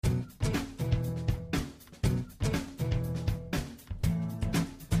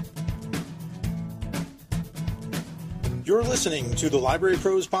You're listening to the Library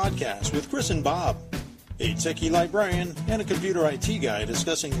Pros Podcast with Chris and Bob, a techie librarian and a computer IT guy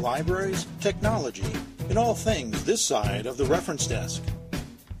discussing libraries, technology, and all things this side of the reference desk.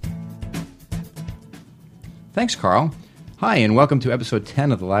 Thanks, Carl. Hi, and welcome to episode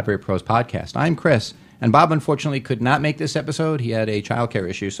 10 of the Library Pros Podcast. I'm Chris, and Bob unfortunately could not make this episode. He had a childcare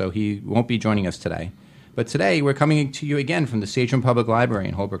issue, so he won't be joining us today. But today, we're coming to you again from the Sachem Public Library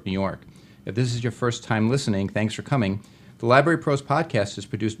in Holbrook, New York. If this is your first time listening, thanks for coming. The Library Pros Podcast is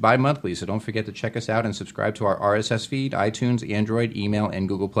produced bi-monthly, so don't forget to check us out and subscribe to our RSS feed, iTunes, Android, email, and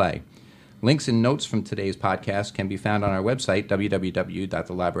Google Play. Links and notes from today's podcast can be found on our website,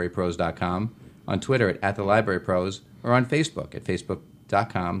 www.thelibrarypros.com, on Twitter at @TheLibraryPros, or on Facebook at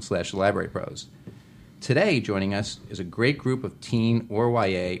facebook.com/LibraryPros. Today, joining us is a great group of teen or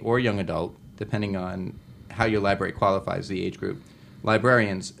YA or young adult, depending on how your library qualifies the age group,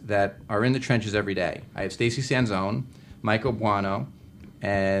 librarians that are in the trenches every day. I have Stacey Sansone, Mike Buono,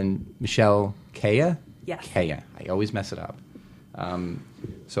 and Michele Cayea? Yes. Cayea. I always mess it up.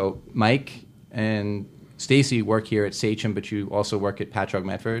 So Mike and Stacey work here at Sachem, but you also work at Patchogue,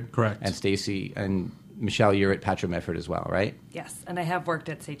 Medford? Correct. And Stacey and Michele, you're at Patchogue, Medford as well, right? Yes, and I have worked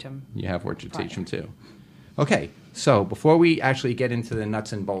at Sachem. You have worked at prior. Sachem too. Okay, so before we actually get into the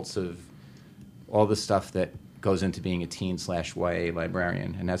nuts and bolts of all the stuff that goes into being a teen/YA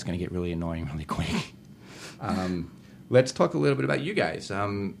librarian, and that's going to get really annoying really quick. Let's talk a little bit about you guys.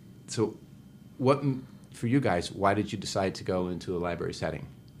 So what, for you guys, why did you decide to go into a library setting?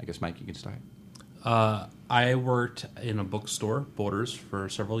 I guess, Mike, you can start. I worked in a bookstore, Borders, for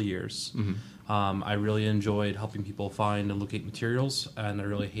several years. Mm-hmm. I really enjoyed helping people find and locate materials, and I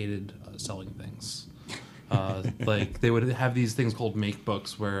really hated selling things. Like, they would have these things called make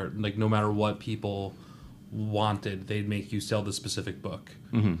books where, like, no matter what people wanted, they'd make you sell the specific book.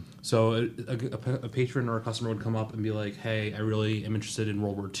 Mm-hmm. So a patron or a customer would come up and be like, hey, I really am interested in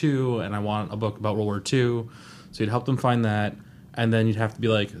World War II, and I want a book about World War II. So you'd help them find that, and then you'd have to be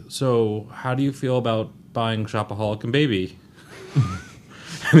like, so how do you feel about buying Shopaholic and Baby?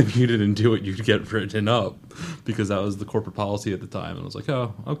 And if you didn't do it, you'd get written up, because that was the corporate policy at the time. And I was like,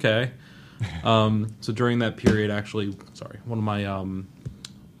 oh, okay. So during that period, actually, one of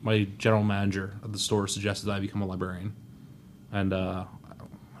my general manager of the store suggested that I become a librarian. And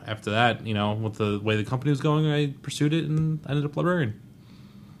after that, with the way the company was going, I pursued it and ended up librarian.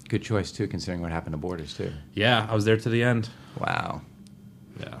 Good choice, too, considering what happened to Borders, too. Yeah, I was there to the end. Wow.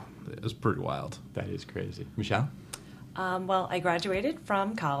 Yeah, it was pretty wild. That is crazy. Michele? Well, I graduated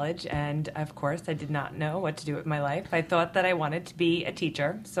from college, and of course, I did not know what to do with my life. I thought that I wanted to be a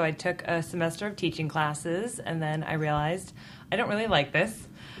teacher, so I took a semester of teaching classes, and then I realized I don't really like this.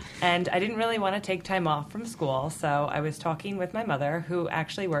 And I didn't really want to take time off from school, so I was talking with my mother, who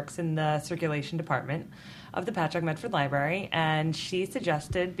actually works in the circulation department of the Patchogue Medford Library, and she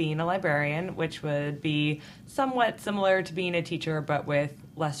suggested being a librarian, which would be somewhat similar to being a teacher, but with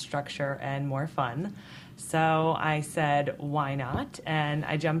less structure and more fun. So I said, why not? And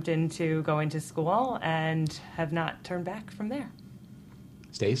I jumped into going to school and have not turned back from there.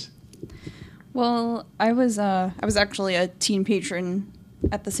 Stace? Well, I was actually a teen patron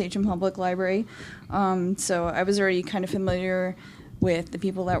at the Sachem Public Library, so I was already kind of familiar with the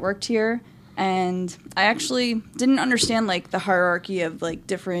people that worked here, and I actually didn't understand like the hierarchy of like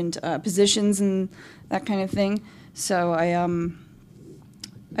different positions and that kind of thing. So I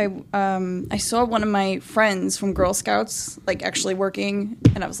saw one of my friends from Girl Scouts like actually working,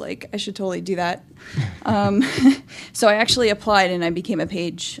 and I was like, I should totally do that. So I actually applied and I became a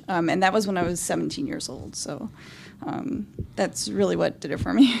page, and that was when I was 17 years old. So that's really what did it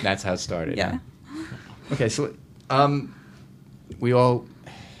for me. That's how it started. Yeah. Huh? Okay, so we all,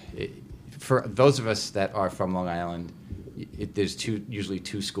 for those of us that are from Long Island, there's usually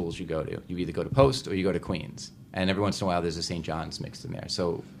two schools you go to. You either go to Post or you go to Queens. And every once in a while, there's a St. John's mixed in there.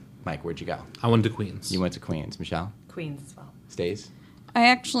 So, Mike, where'd you go? I went to Queens. You went to Queens. Michele? Queens as well. Stace? I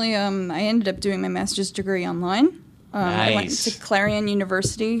actually, I ended up doing my master's degree online. Nice. I went to Clarion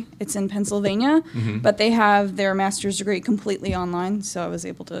University. It's in Pennsylvania, but they have their master's degree completely online, so I was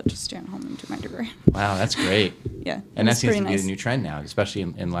able to just stay at home and do my degree. Wow, that's great. Yeah. And that seems to nice. be the new trend now, especially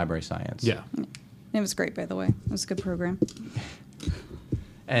in library science. Yeah. It was great, by the way. It was a good program.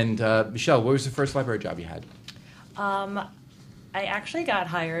 And Michele, what was the first library job you had? I actually got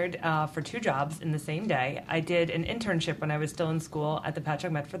hired for 2 jobs in the same day. I did an internship when I was still in school at the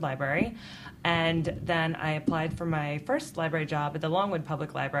Patchogue Medford Library, and then I applied for my first library job at the Longwood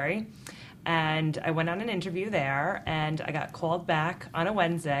Public Library. And I went on an interview there, and I got called back on a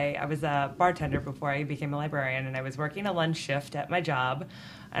Wednesday. I was a bartender before I became a librarian, and I was working a lunch shift at my job.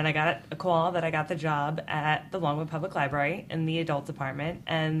 And I got a call that I got the job at the Longwood Public Library in the adult department.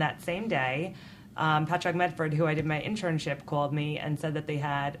 And that same day, Patchogue Medford, who I did my internship, called me and said that they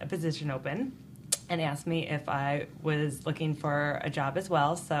had a position open and asked me if I was looking for a job as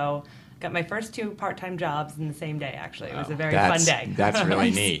well. So got my first 2 part-time jobs in the same day, actually. It was a very fun day. That's really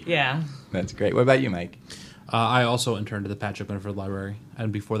neat. Yeah. That's great. What about you, Mike? I also interned at the Patchogue Medford Library,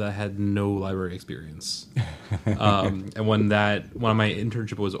 and before that I had no library experience. And when my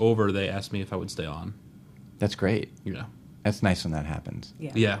internship was over, they asked me if I would stay on. That's great. Yeah. That's nice when that happens.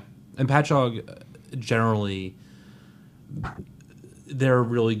 Yeah. And Patchogue, generally, they're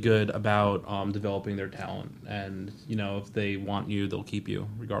really good about developing their talent. And, if they want you, they'll keep you,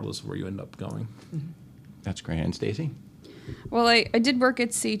 regardless of where you end up going. Mm-hmm. That's great. And Stacey? Well, I did work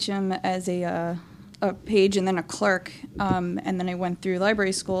at Sachem as a page and then a clerk, and then I went through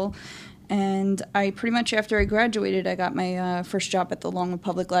library school. And I pretty much, after I graduated, I got my first job at the Longwood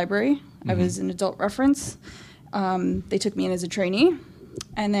Public Library. Mm-hmm. I was an adult reference. They took me in as a trainee.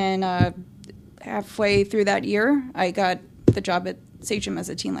 And then halfway through that year, I got the job at Sachem as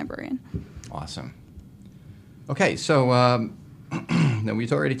a teen librarian. Awesome. Okay, so now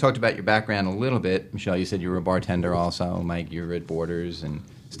we've already talked about your background a little bit. Michele, you said you were a bartender also. Mike, you were at Borders. And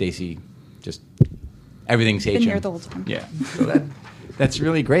Stacey, just everything Sachem. Been here the whole time. Yeah. So that's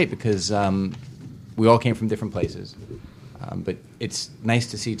really great because we all came from different places. But it's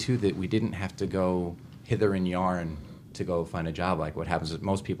nice to see, too, that we didn't have to go hither and yon to go find a job like what happens with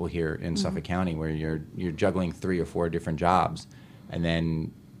most people here in Suffolk County, where you're juggling 3 or 4 different jobs, and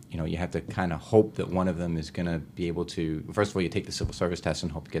then you have to kind of hope that one of them is going to be able to. First of all, you take the civil service test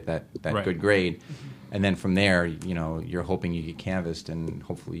and hope to get that right. good grade, and then from there, you're hoping you get canvassed, and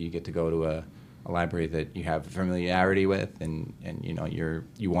hopefully you get to go to a library that you have familiarity with, and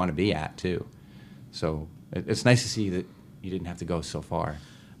you want to be at too. So it's nice to see that you didn't have to go so far.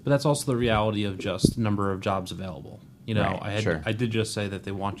 But that's also the reality of just number of jobs available. Right, I did just say that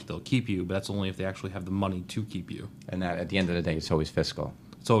they want you, they'll keep you, but that's only if they actually have the money to keep you. And that, at the end of the day, it's always fiscal.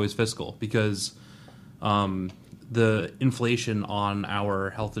 It's always fiscal because the inflation on our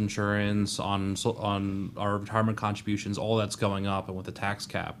health insurance, on our retirement contributions, all that's going up, and with the tax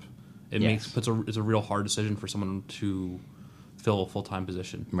cap, it's a real hard decision for someone to fill a full-time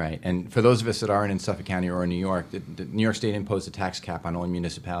position. Right, and for those of us that aren't in Suffolk County or in New York, the New York State imposed a tax cap on all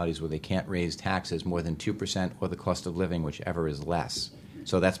municipalities where they can't raise taxes more than 2% or the cost of living, whichever is less.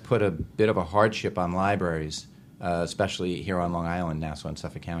 So that's put a bit of a hardship on libraries, especially here on Long Island, Nassau, and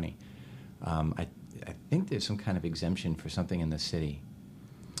Suffolk County. I think there's some kind of exemption for something in the city.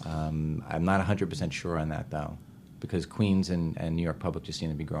 I'm not 100% sure on that, though, because Queens and New York Public just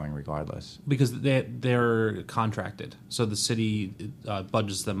seem to be growing regardless. Because they're contracted. So the city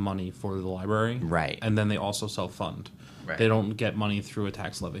budgets them money for the library. Right. And then they also self-fund. Right. They don't get money through a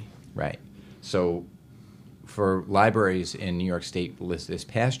tax levy. Right. So for libraries in New York State this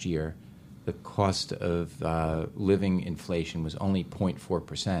past year, the cost of living inflation was only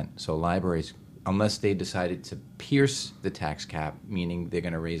 0.4%. So libraries, unless they decided to pierce the tax cap, meaning they're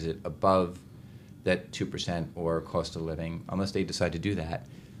going to raise it above that 2% or cost of living, unless they decide to do that,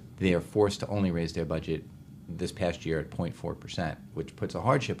 they are forced to only raise their budget this past year at 0.4%, which puts a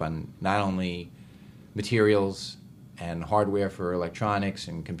hardship on not only materials and hardware for electronics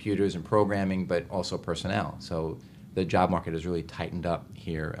and computers and programming, but also personnel. So the job market has really tightened up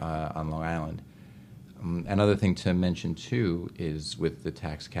here on Long Island. Another thing to mention, too, is with the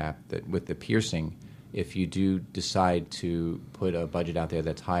tax cap, that with the piercing, if you do decide to put a budget out there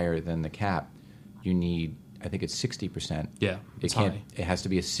that's higher than the cap, you need, I think it's 60%. Yeah, it's high. It has to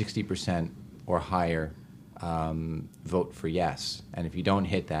be a 60% or higher vote for yes. And if you don't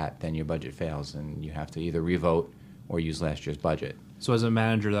hit that, then your budget fails, and you have to either revote or use last year's budget. So as a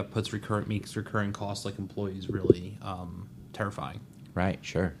manager, that makes recurring costs like employees really terrifying. Right,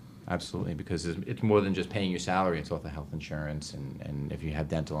 sure. Absolutely, because it's more than just paying your salary. It's also health insurance, and if you have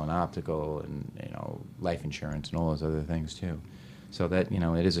dental and optical, and life insurance, and all those other things too. So that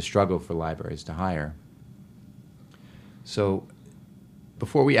it is a struggle for libraries to hire. So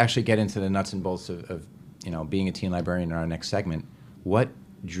before we actually get into the nuts and bolts of being a teen librarian in our next segment, what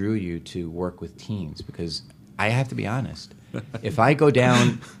drew you to work with teens? Because I have to be honest, if I go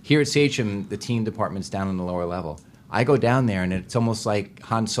down here at Sachem, the teen department's down on the lower level. I go down there, and it's almost like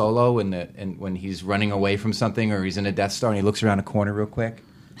Han Solo and when he's running away from something, or he's in a Death Star, and he looks around a corner real quick,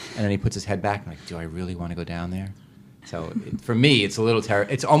 and then he puts his head back, and I'm like, do I really want to go down there? So for me, it's a little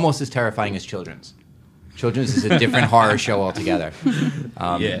it's almost as terrifying as Children's. Children's is a different horror show altogether.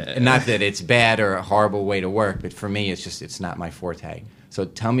 Yeah. Not that it's bad or a horrible way to work, but for me, it's not my forte. So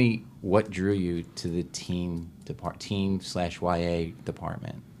tell me what drew you to the teen/YA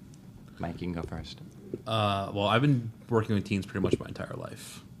department. Mike, you can go first. Well, I've been working with teens pretty much my entire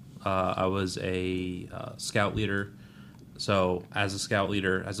life. I was a scout leader. So as a scout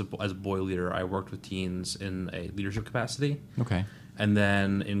leader, as a boy leader, I worked with teens in a leadership capacity. Okay. And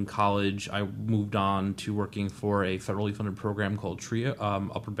then in college, I moved on to working for a federally funded program called Trio,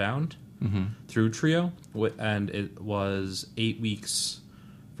 Upward Bound, through Trio. And it was 8 weeks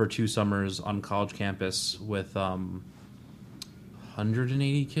for 2 summers on college campus with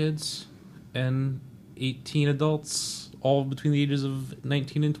 180 kids and 18 adults, all between the ages of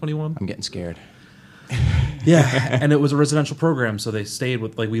 19 and 21. I'm getting scared. Yeah, and it was a residential program, so they stayed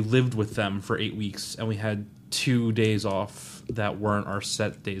with, we lived with them for 8 weeks, and we had 2 days off that weren't our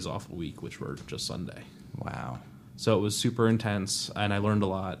set days off a week, which were just Sunday. Wow. So it was super intense, and I learned a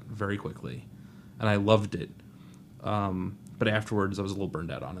lot very quickly, and I loved it. But afterwards, I was a little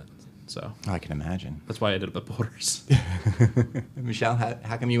burned out on it. So I can imagine. That's why I ended up at Borders. Michele,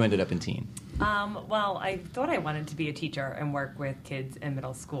 how come you ended up in teen? Well, I thought I wanted to be a teacher and work with kids in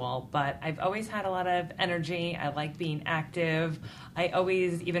middle school, but I've always had a lot of energy. I like being active. I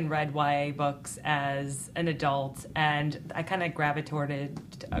always even read YA books as an adult, and I kind of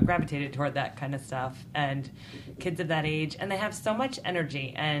gravitated toward that kind of stuff and kids of that age. And they have so much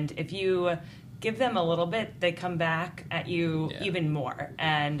energy, and if you give them a little bit, they come back at you even more.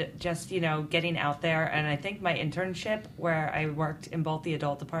 And just, getting out there. And I think my internship, where I worked in both the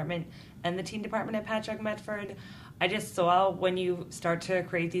adult department and the teen department at Patchogue, Medford, I just saw when you start to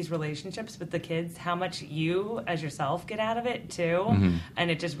create these relationships with the kids, how much you, as yourself, get out of it, too. Mm-hmm. And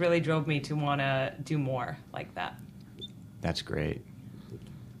it just really drove me to want to do more like that. That's great.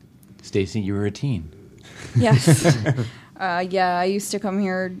 Stacey, you were a teen. Yes. Yeah, I used to come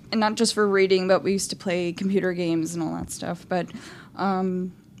here, and not just for reading, but we used to play computer games and all that stuff. But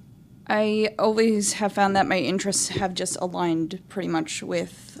I always have found that my interests have just aligned pretty much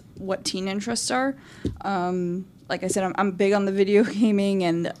with what teen interests are. Like I said, I'm big on the video gaming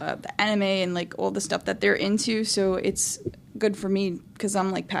and the anime and all the stuff that they're into, so it's good for me because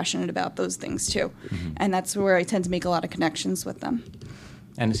I'm passionate about those things too. Mm-hmm. And that's where I tend to make a lot of connections with them.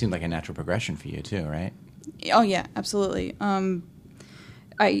 And it seemed like a natural progression for you too, right? Oh yeah, absolutely. A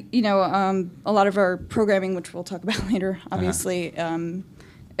lot of our programming, which we'll talk about later, obviously,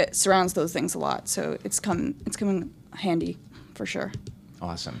 it surrounds those things a lot. So it's coming handy for sure.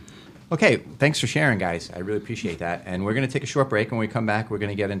 Awesome. Okay, thanks for sharing, guys. I really appreciate that. And we're going to take a short break. When we come back, we're going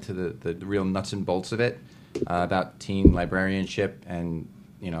to get into the real nuts and bolts of it, about teen librarianship and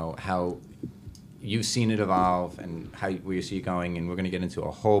how you've seen it evolve and where you see it going. And we're going to get into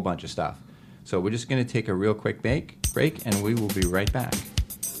a whole bunch of stuff. So we're just going to take a real quick break, and we will be right back.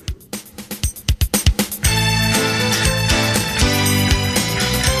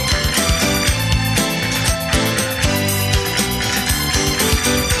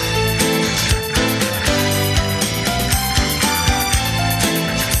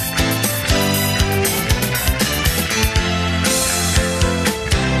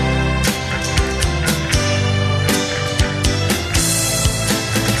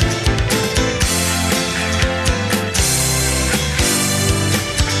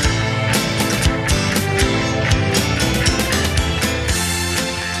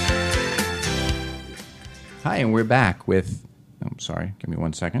 Hi, and we're back with... I'm sorry, give me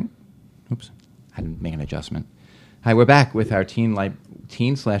 1 second. Oops, I had to make an adjustment. Hi, we're back with our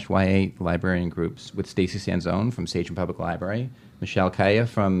teen/YA librarian groups with Stacey Sansone from Sachem Public Library, Michele Cayea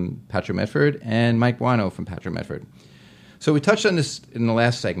from Patchogue, Medford, and Mike Buono from Patchogue, Medford. So we touched on this in the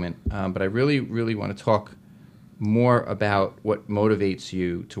last segment, but I really, really want to talk more about what motivates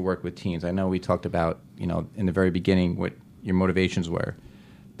you to work with teens. I know we talked about, in the very beginning, what your motivations were.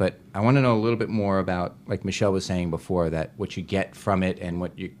 But I want to know a little bit more about, like Michele was saying before, that what you get from it and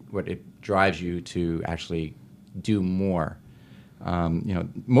what it drives you to actually do more.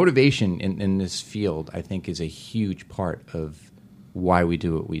 Motivation in this field, I think, is a huge part of why we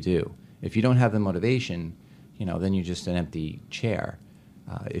do what we do. If you don't have the motivation, then you're just an empty chair.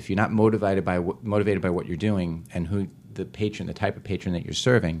 If you're not motivated by what you're doing and who the type of patron that you're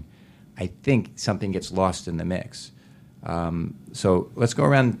serving, I think something gets lost in the mix. So let's go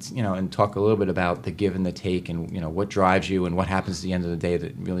around, and talk a little bit about the give and the take, and what drives you and what happens at the end of the day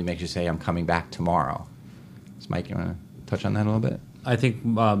that really makes you say, "I'm coming back tomorrow." So, Mike, you want to touch on that a little bit? I think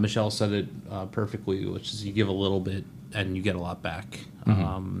Michele said it perfectly, which is you give a little bit and you get a lot back.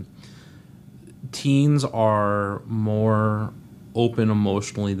 Mm-hmm. Teens are more open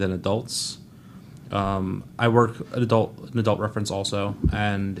emotionally than adults, I work an adult reference also,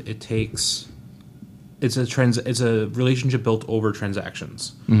 and it's a relationship built over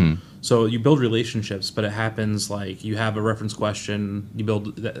transactions. Mm-hmm. So you build relationships, but it happens like you have a reference question, you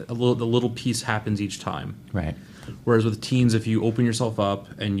build the little piece happens each time. Right. Whereas with teens, if you open yourself up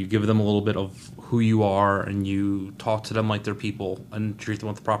and you give them a little bit of who you are and you talk to them like they're people and treat them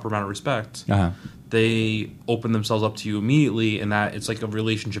with the proper amount of respect, they open themselves up to you immediately, and that it's like a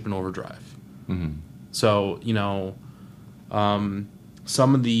relationship in overdrive. Mm-hmm. So,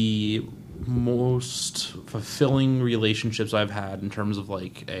 some of the most fulfilling relationships I've had in terms of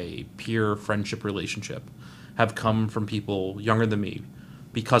like a peer friendship relationship have come from people younger than me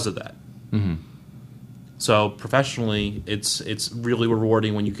because of that. Mm-hmm. So professionally, it's really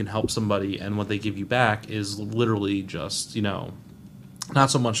rewarding when you can help somebody and what they give you back is literally just, not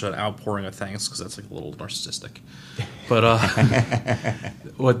so much an outpouring of thanks because that's like a little narcissistic, but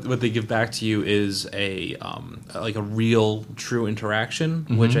what they give back to you is a real, true interaction,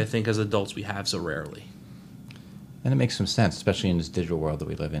 mm-hmm. which I think as adults we have so rarely. And it makes some sense, especially in this digital world that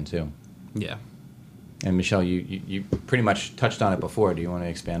we live in too. Yeah. And Michele, you pretty much touched on it before. Do you want to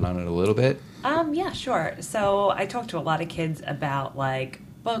expand on it a little bit? Yeah, sure. So I talk to a lot of kids about like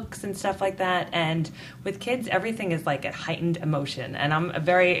books and stuff like that, and with kids everything is like a heightened emotion, and I'm a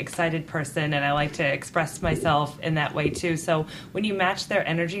very excited person and I like to express myself in that way too. So when you match their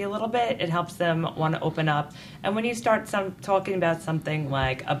energy a little bit, it helps them want to open up. And when you start talking about something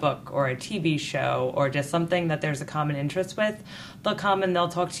like a book or a TV show or just something that there's a common interest with, they'll come and they'll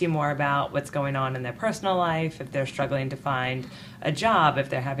talk to you more about what's going on in their personal life, if they're struggling to find a job, if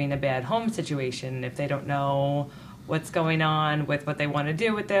they're having a bad home situation, if they don't know what's going on with what they want to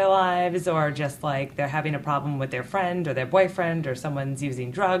do with their lives, or just like they're having a problem with their friend or their boyfriend or someone's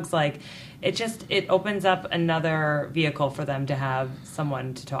using drugs. Like it opens up another vehicle for them to have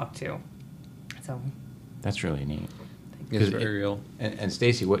someone to talk to. So that's really neat. It's very real. And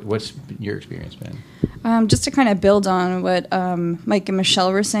Stacey, what's your experience been? Just to kind of build on what Mike and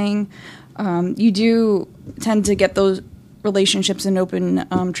Michele were saying, you do tend to get those relationships and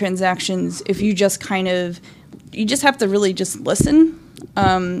open transactions if you just you just have to really just listen.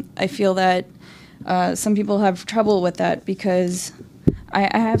 I feel that some people have trouble with that because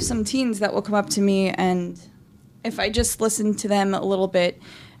I have some teens that will come up to me, and if I just listen to them a little bit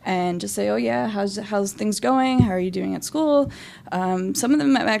and just say, oh yeah, how's things going? How are you doing at school? Some of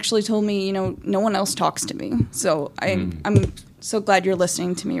them have actually told me, no one else talks to me. So I'm so glad you're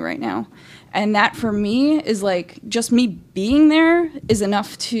listening to me right now. And that for me is like just me being there is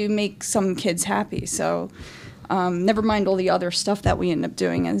enough to make some kids happy. So never mind all the other stuff that we end up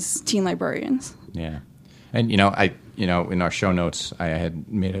doing as teen librarians. Yeah. And, in our show notes, I had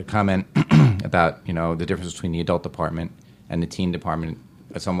made a comment about, the difference between the adult department and the teen department.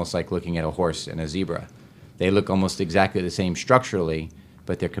 It's almost like looking at a horse and a zebra. They look almost exactly the same structurally,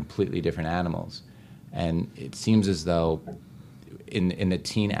 but they're completely different animals. And it seems as though in the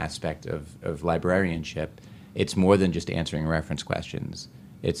teen aspect of librarianship, it's more than just answering reference questions.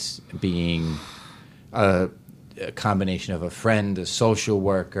 It's being a combination of a friend, a social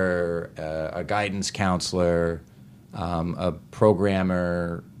worker, a guidance counselor, a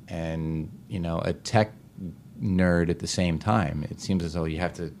programmer, and a tech nerd at the same time. It seems as though you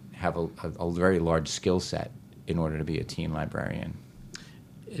have to have a very large skill set in order to be a teen librarian.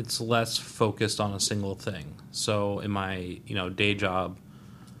 It's less focused on a single thing. So in my day job,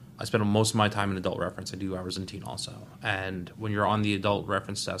 I spend most of my time in adult reference. I do hours in teen also. And when you're on the adult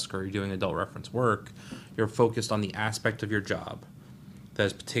reference desk or you're doing adult reference work, you're focused on the aspect of your job that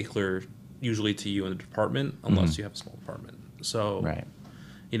is particular usually to you in the department, unless you have a small department. So, right.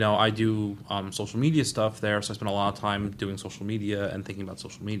 I do social media stuff there, so I spend a lot of time doing social media and thinking about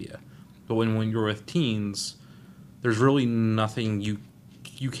social media. But when you're with teens, there's really nothing you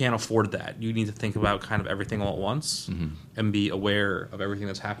can't afford that. You need to think about kind of everything all at once and be aware of everything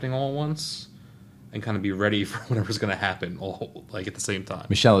that's happening all at once and kind of be ready for whatever's going to happen all at the same time.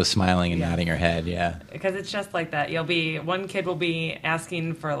 Michele is smiling and nodding her head, yeah. Because it's just like that. One kid will be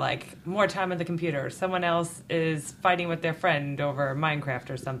asking for more time on the computer. Someone else is fighting with their friend over Minecraft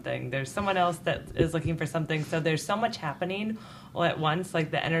or something. There's someone else that is looking for something. So there's so much happening all at once.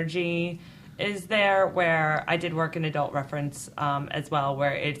 Like the energy is there, where I did work in adult reference as well,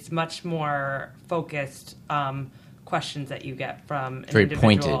 where it's much more focused questions that you get from an very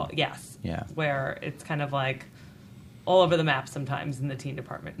individual. Pointed. Yes. Yeah. Where it's kind of like all over the map sometimes in the teen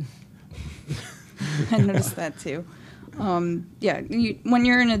department. I noticed that too. When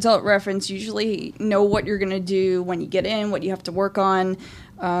you're in adult reference, you usually know what you're going to do when you get in, what you have to work on.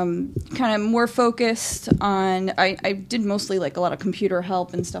 kind of more focused on, I did mostly like a lot of computer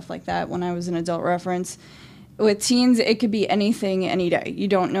help and stuff like that when I was in adult reference. With teens, it could be anything, any day. You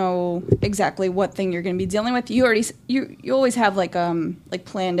don't know exactly what thing you're going to be dealing with. You always have like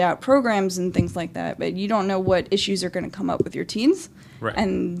planned out programs and things like that, but you don't know what issues are going to come up with your teens. Right.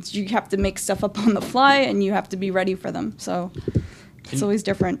 And you have to make stuff up on the fly, and you have to be ready for them. So it's always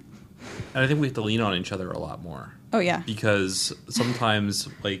different. And I think we have to lean on each other a lot more. Oh, yeah. Because sometimes,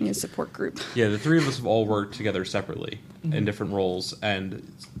 like... a support group. Yeah, the three of us have all worked together separately in different roles.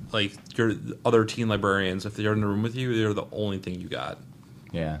 And, like, your other teen librarians, if they're in the room with you, they're the only thing you got.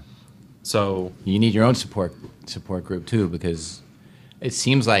 Yeah. So... You need your own support group, too, because it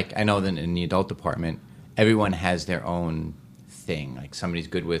seems like, I know that in the adult department, everyone has their own thing. Like, somebody's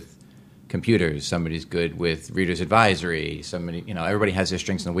good with computers, somebody's good with reader's advisory, everybody has their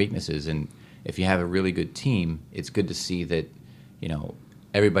strengths and weaknesses, and if you have a really good team, it's good to see that,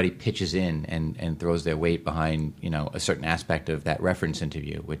 everybody pitches in and throws their weight behind, a certain aspect of that reference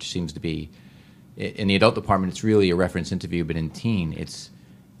interview, which seems to be, in the adult department, it's really a reference interview, but in teen,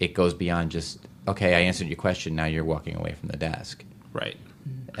 it goes beyond just, okay, I answered your question, now you're walking away from the desk. Right.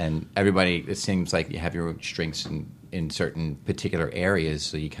 And everybody, it seems like you have your own strengths in certain particular areas,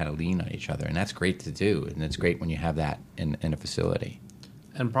 so you kind of lean on each other, and that's great to do, and it's great when you have that in a facility.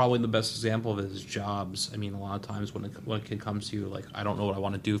 And probably the best example of it is jobs. I mean, a lot of times when a kid comes to you, like, I don't know what I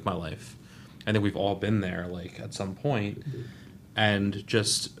want to do with my life. I think we've all been there, like, at some point. And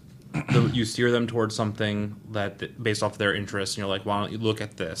just you steer them towards something that based off their interests, and you're like, why don't you look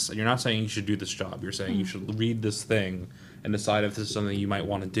at this? And you're not saying you should do this job. You're saying you should read this thing and decide if this is something you might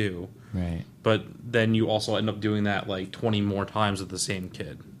want to do. Right. But then you also end up doing that, like, 20 more times with the same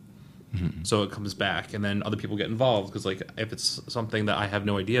kid. Mm-hmm. So it comes back, and then other people get involved because, like, if it's something that I have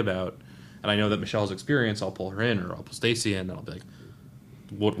no idea about, and I know that Michelle's experience, I'll pull her in, or I'll pull Stacey in, and I'll be like,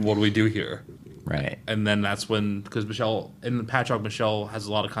 "What do we do here?" Right. And then that's when, because Michele in Patchogue, Michele has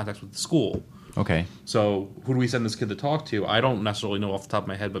a lot of contacts with the school. Okay. So who do we send this kid to talk to? I don't necessarily know off the top of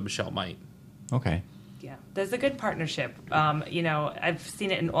my head, but Michele might. Okay. Yeah, there's a good partnership. I've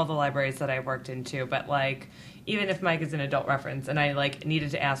seen it in all the libraries that I've worked into, but, like, even if Mike is an adult reference and I, like,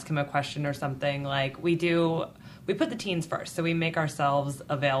 needed to ask him a question or something, like, we put the teens first, so we make ourselves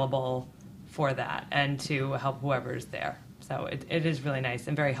available for that and to help whoever's there. So it is really nice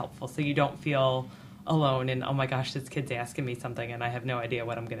and very helpful, so you don't feel alone and, oh my gosh, this kid's asking me something and I have no idea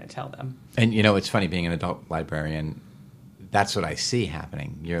what I'm going to tell them. And, it's funny, being an adult librarian, that's what I see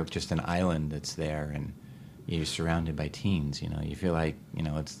happening. You're just an island that's there, and you're surrounded by teens. You feel like,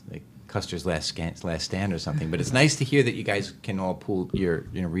 it's like Custer's last stand or something. But it's nice to hear that you guys can all pool your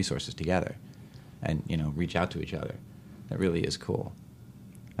resources together and, reach out to each other. That really is cool.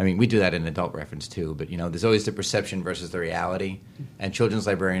 I mean, we do that in adult reference too, but, there's always the perception versus the reality. And children's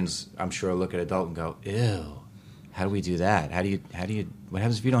librarians, I'm sure, look at adult and go, ew, how do we do that? What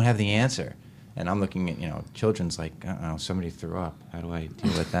happens if you don't have the answer? And I'm looking at, children's like, somebody threw up. How do I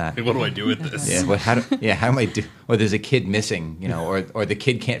deal with that? What do I do with this? Yeah, how do I do? Or there's a kid missing, or the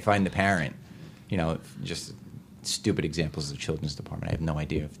kid can't find the parent. Just stupid examples of the children's department. I have no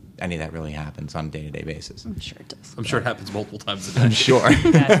idea if any of that really happens on a day-to-day basis. I'm sure it does. I'm sure it happens multiple times a day. I'm sure.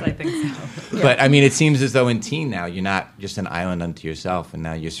 Yes, I think so. But, I mean, it seems as though in teen now, you're not just an island unto yourself, and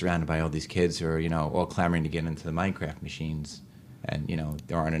now you're surrounded by all these kids who are, all clamoring to get into the Minecraft machines. And,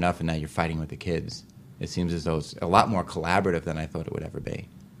 there aren't enough, and now you're fighting with the kids. It seems as though it's a lot more collaborative than I thought it would ever be.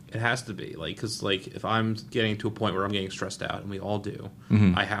 It has to be, because if I'm getting to a point where I'm getting stressed out, and we all do,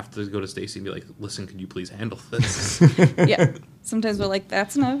 I have to go to Stacey and be like, listen, could you please handle this? Yeah. Sometimes we're like,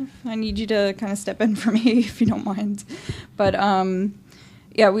 that's enough. I need you to kind of step in for me if you don't mind. But,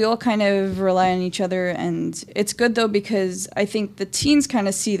 we all kind of rely on each other, and it's good, though, because I think the teens kind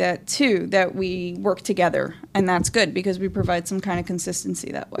of see that, too, that we work together, and that's good because we provide some kind of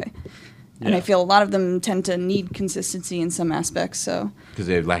consistency that way. And I feel a lot of them tend to need consistency in some aspects. So because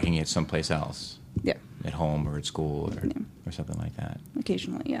they're lacking it someplace else. Yeah. At home or at school or something like that.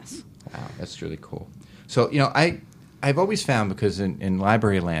 Occasionally, yes. Wow, that's really cool. So, I've always found, because in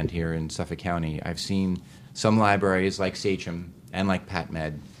library land here in Suffolk County, I've seen some libraries like Sachem and like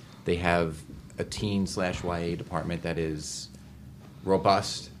PatMed, they have a teen/YA department that is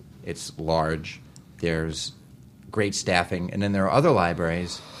robust, it's large, there's great staffing, and then there are other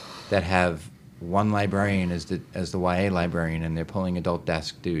libraries that have one librarian as the YA librarian, and they're pulling adult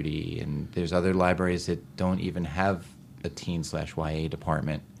desk duty, and there's other libraries that don't even have a teen/YA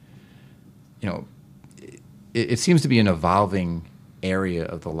department. It seems to be an evolving area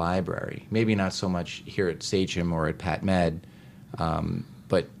of the library. Maybe not so much here at Sachem or at PatMed,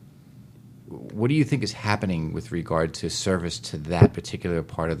 but what do you think is happening with regard to service to that particular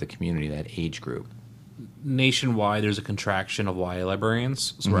part of the community, that age group? Nationwide, there's a contraction of YA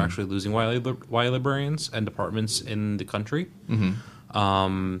librarians, so we're actually losing YA librarians and departments in the country.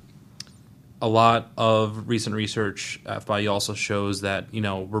 A lot of recent research at FIU also shows that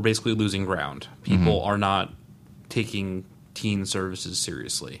we're basically losing ground. People are not taking teen services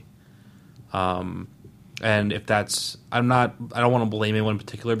seriously, and if that's, I don't want to blame anyone in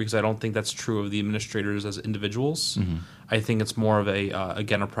particular because I don't think that's true of the administrators as individuals. I think it's more of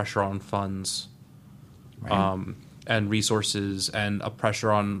a pressure on funds. Right. And resources, and a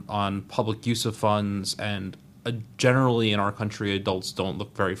pressure on public use of funds, and generally in our country, adults don't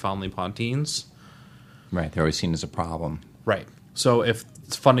look very fondly upon teens. Right, they're always seen as a problem. Right. So if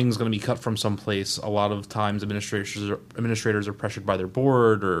funding is going to be cut from someplace, a lot of times administrators are pressured by their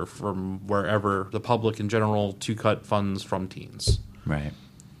board or from wherever, the public in general, to cut funds from teens. Right.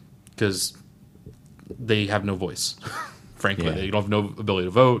 Because they have no voice. Frankly, they don't have no ability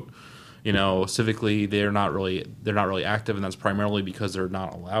to vote. Civically, they're not really active, and that's primarily because they're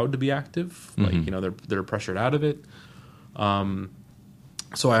not allowed to be active. They're pressured out of it.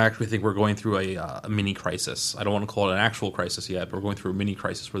 So I actually think we're going through a mini crisis. I don't want to call it an actual crisis yet, but we're going through a mini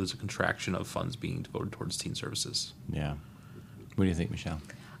crisis where there's a contraction of funds being devoted towards teen services. Yeah. What do you think, Michele?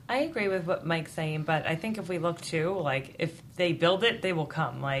 I agree with what Mike's saying, but I think if we look too, if they build it, they will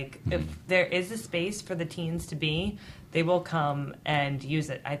come. If there is a space for the teens to be, they will come and use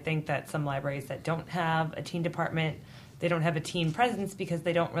it. I think that some libraries that don't have a teen department, they don't have a teen presence because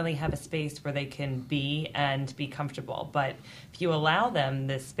they don't really have a space where they can be and be comfortable. But if you allow them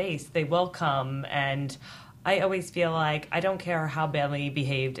this space, they will come. And I always feel like I don't care how badly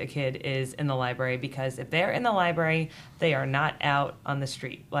behaved a kid is in the library, because if they're in the library, they are not out on the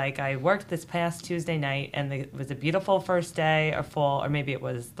street. I worked this past Tuesday night, and it was a beautiful first day of fall, or maybe it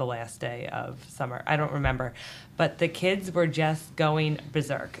was the last day of summer. I don't remember. But the kids were just going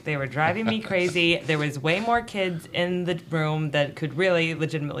berserk. They were driving me crazy. There was way more kids in the room that could really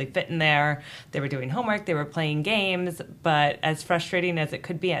legitimately fit in there. They were doing homework. They were playing games. But as frustrating as it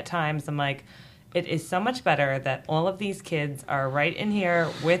could be at times, I'm like, it is so much better that all of these kids are right in here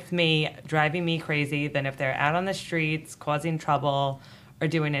with me, driving me crazy, than if they're out on the streets causing trouble or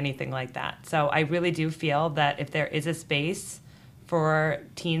doing anything like that. So I really do feel that if there is a space for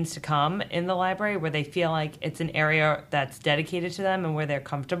teens to come in the library where they feel like it's an area that's dedicated to them and where they're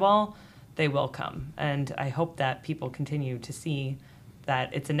comfortable, they will come. And I hope that people continue to see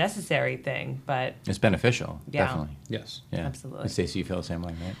that it's a necessary thing, but it's beneficial. Yeah. Definitely. Yes. Yeah. Absolutely. Stacey, you feel the same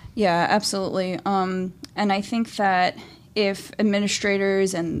way, right? Yeah, absolutely. And I think that if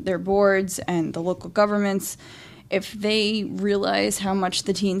administrators and their boards and the local governments, if they realize how much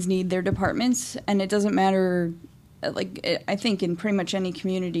the teens need their departments, and it doesn't matter, I think in pretty much any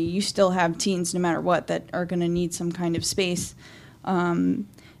community, you still have teens no matter what that are going to need some kind of space.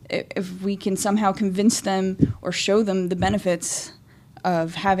 If we can somehow convince them or show them the benefits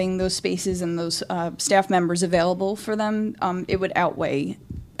of having those spaces and those staff members available for them, it would outweigh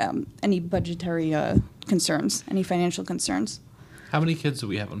any budgetary concerns, any financial concerns. How many kids do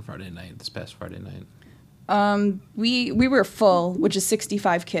we have on Friday night, this past Friday night? We were full, which is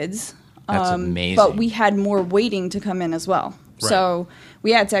 65 kids. That's amazing. But we had more waiting to come in as well. Right. So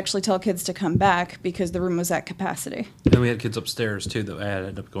we had to actually tell kids to come back because the room was at capacity. And we had kids upstairs, too, that I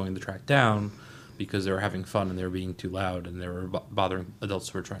ended up going to track down because they were having fun and they were being too loud and they were bothering adults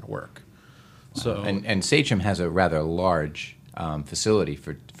who were trying to work. Wow. So and Sachem has a rather large facility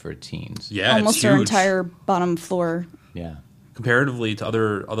for teens. Yeah, almost it's our huge. entire bottom floor. Yeah. Comparatively to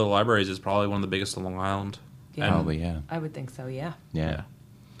other libraries, it's probably one of the biggest on Long Island. Yeah. Probably, yeah. I would think so, yeah. Yeah.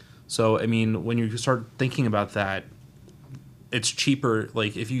 So, I mean, when you start thinking about that, it's cheaper.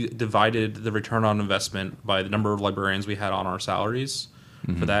 If you divided the return on investment by the number of librarians we had on our salaries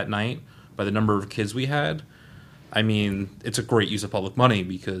for that night, by the number of kids we had, I mean, it's a great use of public money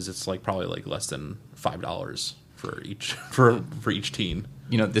because it's probably less than $5 for each teen.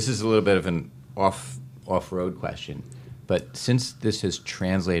 This is a little bit of an off-road question, but since this has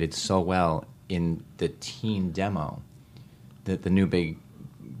translated so well in the teen demo,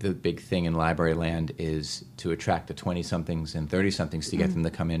 the big thing in library land is to attract the 20-somethings and 30-somethings to get them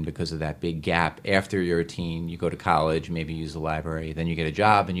to come in because of that big gap. After you're a teen, you go to college, maybe use the library, then you get a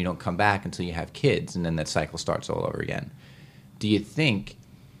job, and you don't come back until you have kids, and then that cycle starts all over again. Do you think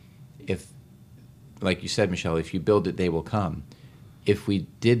if, like you said, Michele, if you build it, they will come? If we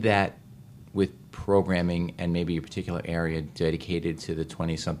did that with programming and maybe a particular area dedicated to the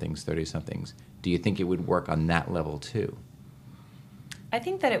 20-somethings, 30-somethings, do you think it would work on that level too? I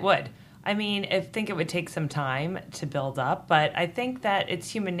think that it would. I mean, I think it would take some time to build up, but I think that it's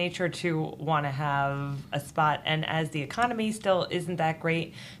human nature to want to have a spot. And as the economy still isn't that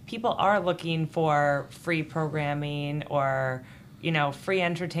great, people are looking for free programming or, free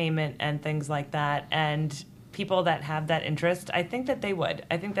entertainment and things like that. And people that have that interest, I think that they would.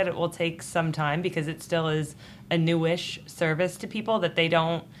 I think that it will take some time because it still is a newish service to people that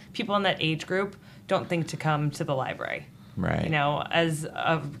people in that age group don't think to come to the library. Right. As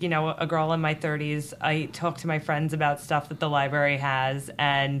a girl in my 30s, I talk to my friends about stuff that the library has,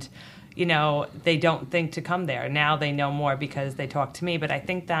 and they don't think to come there. Now they know more because they talk to me, but I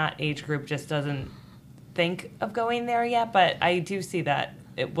think that age group just doesn't think of going there yet, but I do see that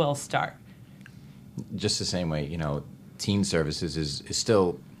it will start. Just the same way, Teen Services is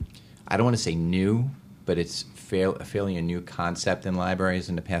still, I don't want to say new, but it's fairly a new concept in libraries.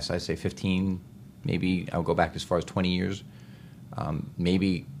 In the past, I'd say 15, maybe I'll go back as far as 20 years.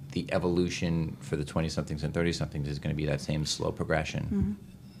 Maybe the evolution for the 20-somethings and 30-somethings is going to be that same slow progression. Mm-hmm.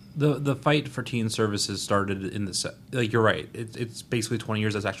 The fight for teen services started in you're right. It's basically 20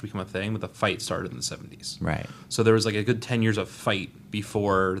 years that's actually become a thing, but the fight started in the 70s. Right. So there was a good 10 years of fight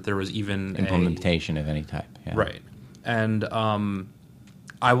before there was even implementation of any type. Yeah. Right. And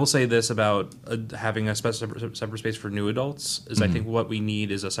I will say this about having a separate space for new adults is I think what we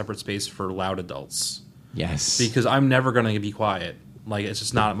need is a separate space for loud adults. Yes. Because I'm never going to be quiet. It's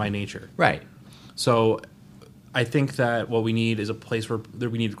just not my nature. Right. So I think that what we need is a place where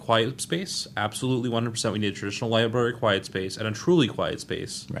we need a quiet space. Absolutely, 100%. We need a traditional library quiet space and a truly quiet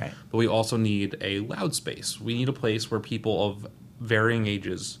space. Right. But we also need a loud space. We need a place where people of varying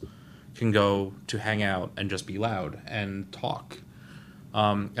ages can go to hang out and just be loud and talk.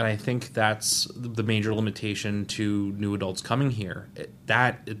 And I think that's the major limitation to new adults coming here.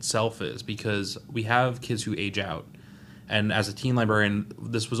 That itself is because we have kids who age out. And as a teen librarian,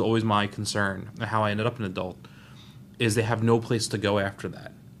 this was always my concern, and how I ended up an adult, is they have no place to go after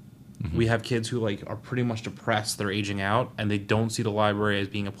that. Mm-hmm. We have kids who are pretty much depressed, they're aging out, and they don't see the library as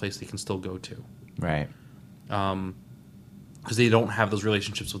being a place they can still go to. Right. Because they don't have those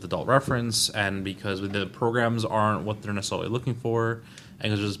relationships with adult reference, and because the programs aren't what they're necessarily looking for,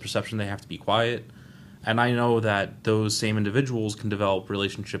 and because there's a perception they have to be quiet. And I know that those same individuals can develop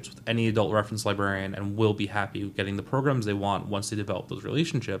relationships with any adult reference librarian and will be happy getting the programs they want once they develop those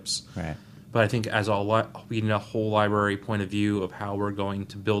relationships. Right. But I think we need a whole library point of view of how we're going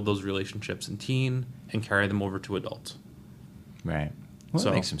to build those relationships in teen and carry them over to adult. Right. Well,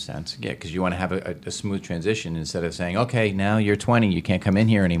 that makes some sense. Yeah, because you want to have a smooth transition instead of saying, okay, now you're 20, you can't come in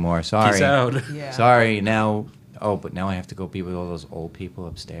here anymore. Sorry. Peace out. Yeah. Sorry, now, but now I have to go be with all those old people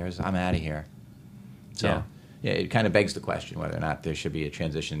upstairs. I'm out of here. So, yeah, it kind of begs the question whether or not there should be a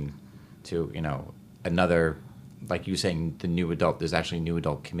transition to, another, like you were saying, the new adult. There's actually a new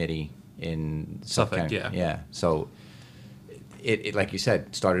adult committee in Suffolk, yeah. So, it like you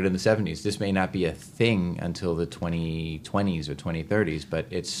said, started in the 70s. This may not be a thing until the 2020s or 2030s, but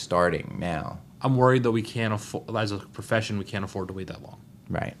it's starting now. I'm worried that we can't afford, as a profession, we can't afford to wait that long.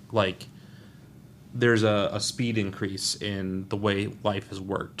 Right. There's a speed increase in the way life has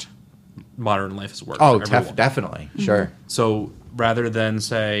worked. Modern life has worked. Oh, definitely. Mm-hmm. Sure. So rather than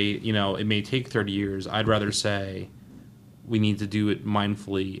say, it may take 30 years, I'd rather say we need to do it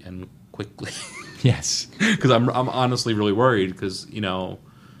mindfully and quickly. Yes. Because I'm honestly really worried because,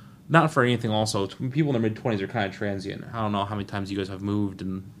 not for anything also, people in their mid-20s are kind of transient. I don't know how many times you guys have moved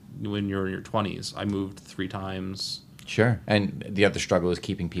when you're in your 20s. I moved 3 times. Sure. And the other struggle is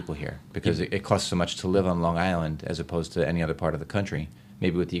keeping people here because it costs so much to live on Long Island as opposed to any other part of the country.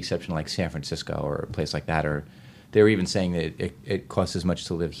 Maybe with the exception like San Francisco or a place like that. Or they were even saying that it costs as much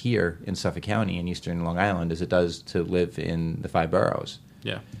to live here in Suffolk County in eastern Long Island as it does to live in the 5 boroughs.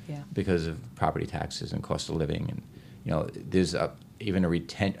 Yeah. Because of property taxes and cost of living. And, there's even a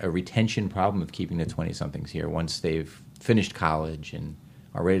retention problem of keeping the 20-somethings here once they've finished college and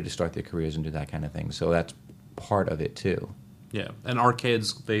are ready to start their careers and do that kind of thing. So that's part of it, too. Yeah. And our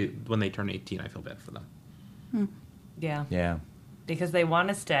kids, when they turn 18, I feel bad for them. Yeah. Yeah. Because they want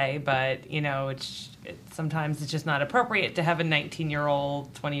to stay, but, sometimes it's just not appropriate to have a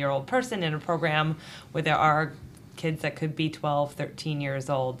 19-year-old, 20-year-old person in a program where there are kids that could be 12, 13 years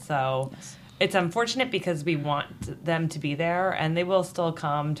old. So It's unfortunate because we want them to be there, and they will still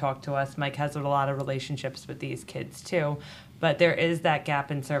come talk to us. Mike has a lot of relationships with these kids, too. But there is that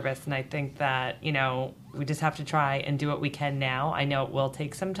gap in service, and I think that, we just have to try and do what we can now. I know it will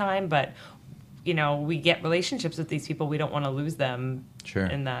take some time, but we get relationships with these people. We don't want to lose them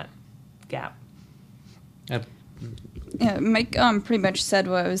in that gap. Yeah, Mike pretty much said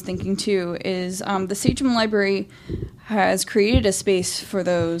what I was thinking too, is the Sachem Library has created a space for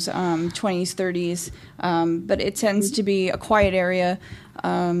those 20s, 30s, but it tends to be a quiet area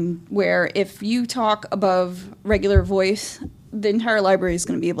where if you talk above regular voice, the entire library is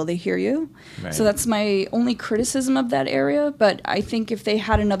going to be able to hear you. Right. So that's my only criticism of that area. But I think if they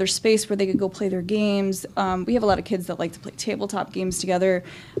had another space where they could go play their games, we have a lot of kids that like to play tabletop games together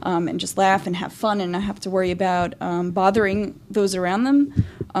and just laugh and have fun and not have to worry about bothering those around them.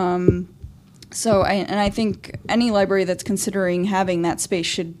 I think any library that's considering having that space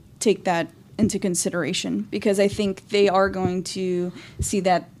should take that into consideration, because I think they are going to see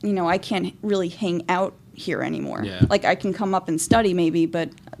that, I can't really hang out here anymore. Yeah. Like, I can come up and study maybe, but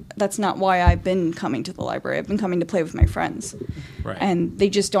that's not why I've been coming to the library. I've been coming to play with my friends. Right. And they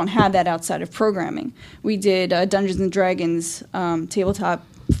just don't have that outside of programming. We did Dungeons & Dragons tabletop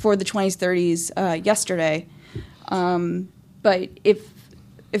for the 20s, 30s yesterday. But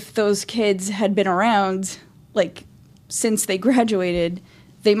if those kids had been around, like, since they graduated,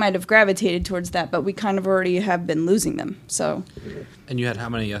 they might have gravitated towards that, but we kind of already have been losing them. So. And you had how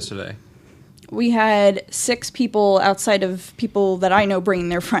many yesterday? We had 6 people outside of people that I know bringing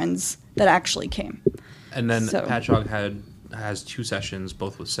their friends that actually came. And then Patchogue has 2 sessions,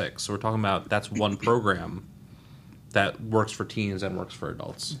 both with 6. So we're talking about that's one program that works for teens and works for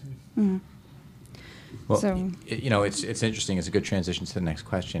adults. Mm-hmm. Well, it's interesting. It's a good transition to the next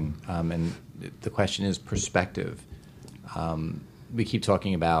question. And the question is perspective. We keep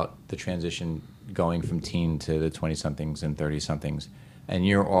talking about the transition going from teen to the 20-somethings and 30-somethings. And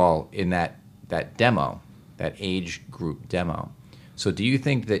you're all in that demo, that age group demo. So do you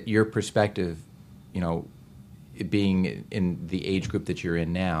think that your perspective, being in the age group that you're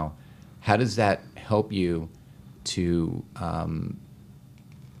in now, how does that help you to,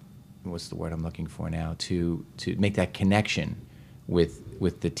 what's the word I'm looking for now, to make that connection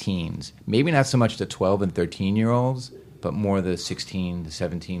with the teens? Maybe not so much the 12 and 13-year-olds, but more the 16, the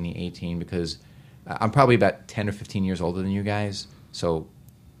 17, the 18, because I'm probably about 10 or 15 years older than you guys. So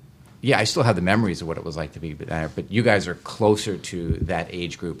yeah, I still have the memories of what it was like to be there, but you guys are closer to that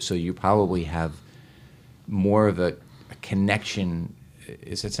age group, so you probably have more of a connection.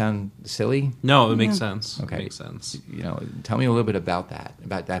 Does it sound silly? No, it makes sense. Okay. It makes sense. Tell me a little bit about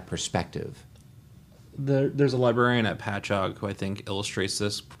that perspective. There's a librarian at Patchogue who I think illustrates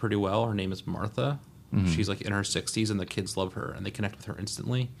this pretty well. Her name is Martha. Mm-hmm. She's like in her 60s, and the kids love her, and they connect with her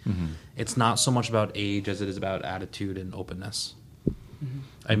instantly. Mm-hmm. It's not so much about age as it is about attitude and openness. Mm-hmm.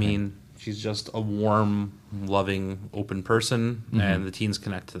 I mean, she's just a warm, loving, open person, mm-hmm. and the teens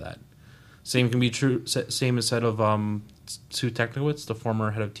connect to that. Same can be true. Same is said of Sue Technowitz, the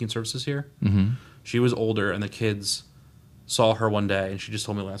former head of Teen Services here. Mm-hmm. She was older, and the kids saw her one day, and she just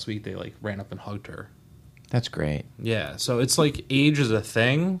told me last week they ran up and hugged her. That's great. Yeah, so it's like age is a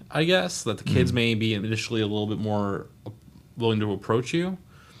thing, I guess, that the kids may be initially a little bit more willing to approach you,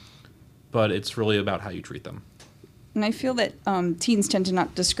 but it's really about how you treat them. And I feel that teens tend to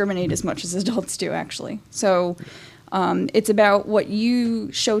not discriminate as much as adults do, actually. So it's about what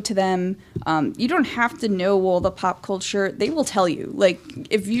you show to them. You don't have to know all the pop culture. They will tell you. Like,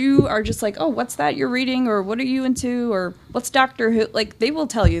 if you are just like, oh, what's that you're reading? Or what are you into? Or what's Doctor Who? Like, they will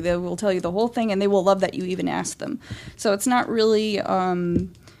tell you. They will tell you the whole thing, and they will love that you even ask them. So it's not really,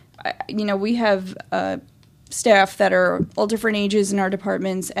 we have staff that are all different ages in our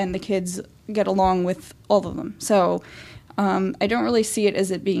departments, and the kids get along with all of them. So I don't really see it as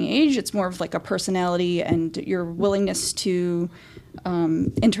it being age. It's more of like a personality and your willingness to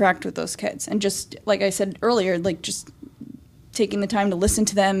interact with those kids. And just like I said earlier, like just taking the time to listen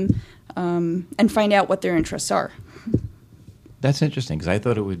to them and find out what their interests are. That's interesting, because I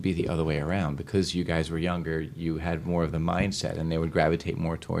thought it would be the other way around. Because you guys were younger, you had more of the mindset, and they would gravitate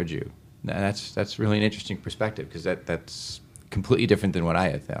more towards you. That's really an interesting perspective, because that's completely different than what I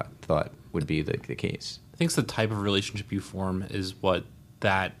had thought would be the case. I think it's the type of relationship you form is what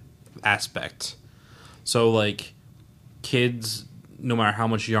that aspect. So, like, kids, no matter how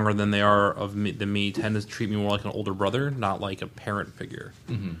much younger than they are than me, tend to treat me more like an older brother, not like a parent figure.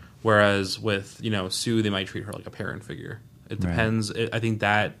 Mm-hmm. Whereas with, Sue, they might treat her like a parent figure. It depends. Right. I think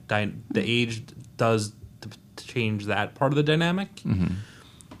that the age does change that part of the dynamic. Mm-hmm.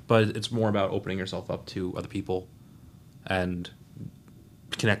 But it's more about opening yourself up to other people and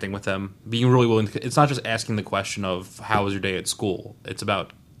connecting with them, being really willing to. It's not just asking the question of how was your day at school. It's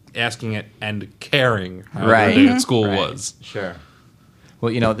about asking it and caring how your day at school was. Sure.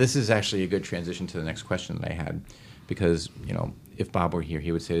 Well, this is actually a good transition to the next question that I had, because, if Bob were here,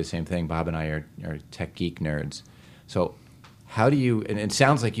 he would say the same thing. Bob and I are tech geek nerds. So how do you, and it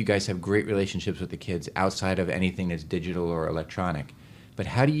sounds like you guys have great relationships with the kids outside of anything that's digital or electronic, but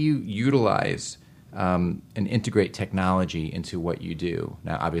how do you utilize and integrate technology into what you do.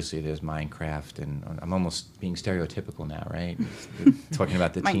 Now, obviously, there's Minecraft, and I'm almost being stereotypical now, right? Talking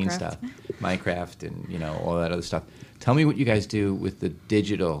about the teen stuff, Minecraft, and all that other stuff. Tell me what you guys do with the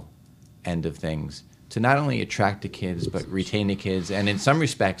digital end of things to not only attract the kids but retain the kids, and in some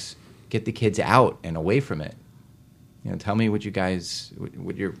respects, get the kids out and away from it. Tell me what you guys,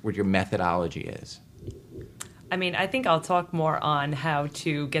 what your methodology is. I mean, I think I'll talk more on how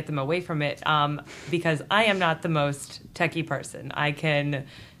to get them away from it because I am not the most techie person. I can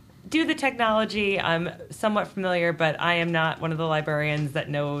do the technology. I'm somewhat familiar, but I am not one of the librarians that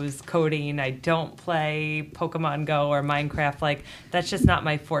knows coding. I don't play Pokemon Go or Minecraft. That's just not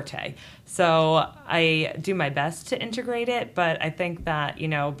my forte. So I do my best to integrate it, but I think that,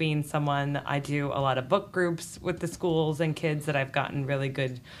 being someone, I do a lot of book groups with the schools and kids that I've gotten really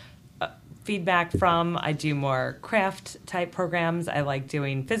good feedback from. I do more craft type programs. I like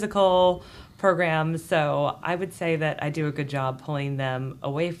doing physical programs. So I would say that I do a good job pulling them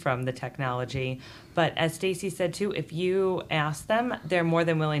away from the technology. But as Stacey said too, if you ask them, they're more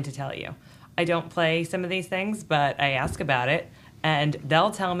than willing to tell you. I don't play some of these things, but I ask about it. And they'll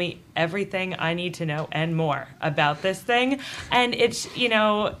tell me everything I need to know and more about this thing. And it's,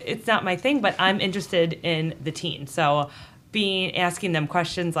 it's not my thing, but I'm interested in the teen. So asking them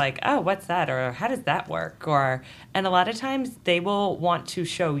questions like, oh, what's that? Or how does that work? And a lot of times they will want to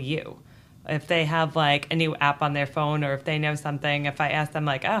show you. If they have a new app on their phone, or if they know something, if I ask them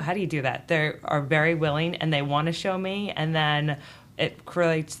oh, how do you do that? They are very willing and they want to show me. And then it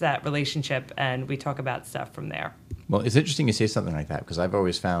creates that relationship and we talk about stuff from there. Well, it's interesting you say something like that because I've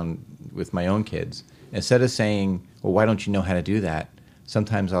always found with my own kids, instead of saying, well, why don't you know how to do that?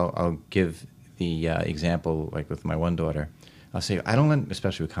 Sometimes I'll give the example, like with my one daughter. I'll say, I don't,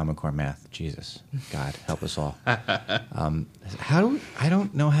 especially with Common Core math. Jesus, God, help us all. I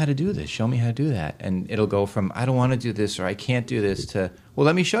don't know how to do this. Show me how to do that. And it'll go from, I don't want to do this or I can't do this to, well,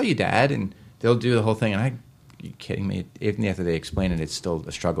 let me show you, Dad. And they'll do the whole thing. And you kidding me? Even after they explain it, it's still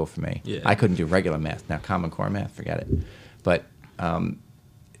a struggle for me. Yeah. I couldn't do regular math. Now, Common Core math, forget it. But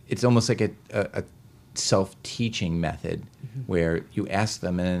it's almost like a self-teaching method where you ask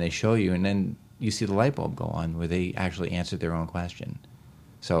them and then they show you and then you see the light bulb go on where they actually answered their own question.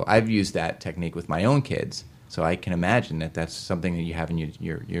 So I've used that technique with my own kids, so I can imagine that that's something that you have in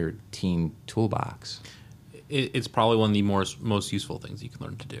your teen toolbox. It's probably one of the most useful things you can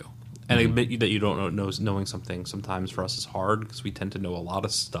learn to do. And I admit that you don't know, knowing something sometimes for us is hard because we tend to know a lot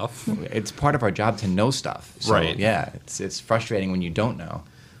of stuff. It's part of our job to know stuff. So, right. Yeah, it's frustrating when you don't know.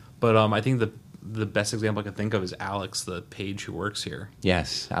 But I think the best example I can think of is Alex, the page who works here.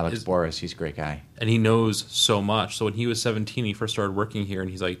 Yes, Alex Boris. He's a great guy. And he knows so much. So when he was 17, he first started working here, and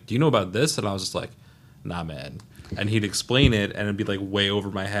he's like, do you know about this? And I was just like, nah, man. And he'd explain it, and it'd be way over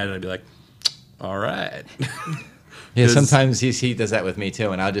my head, and I'd be like, all right. Yeah, sometimes he does that with me,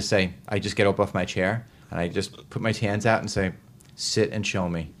 too. And I'll just say, I just get up off my chair, and I just put my hands out and say, sit and show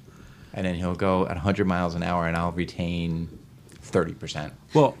me. And then he'll go at 100 miles an hour, and I'll retain 30%.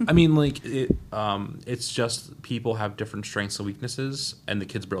 Well, I mean, it's just people have different strengths and weaknesses, and the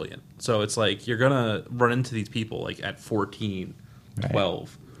kid's brilliant. So it's you're going to run into these people, at 14,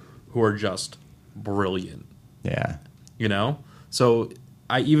 12, who are just brilliant. Yeah. So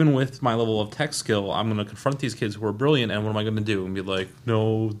even with my level of tech skill, I'm going to confront these kids who are brilliant, and what am I going to do? And be like,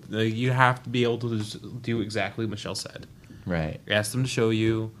 no, you have to be able to just do exactly what Michele said. Right. Ask them to show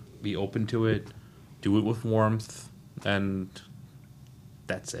you, be open to it, do it with warmth, and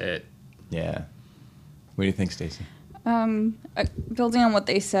that's it. Yeah. What do you think, Stacey? Building on what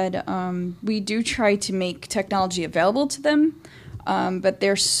they said, we do try to make technology available to them, but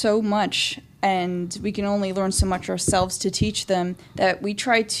there's so much, and we can only learn so much ourselves to teach them, that we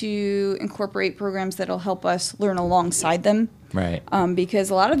try to incorporate programs that'll help us learn alongside them. Right. Because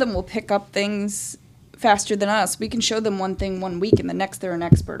a lot of them will pick up things faster than us. We can show them one thing 1 week, and the next they're an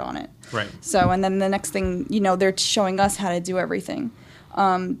expert on it. Right. So, and then the next thing, they're showing us how to do everything.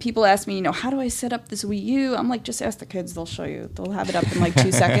 People ask me, how do I set up this Wii U? I'm like, just ask the kids. They'll show you. They'll have it up in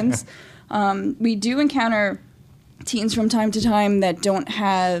 2 seconds. We do encounter teens from time to time that don't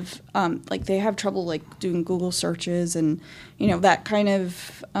have, they have trouble doing Google searches and, that kind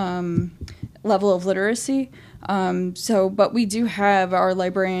of level of literacy. But we do have our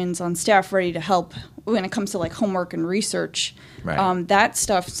librarians on staff ready to help when it comes to homework and research. Right. That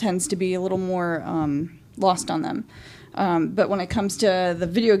stuff tends to be a little more lost on them. But when it comes to the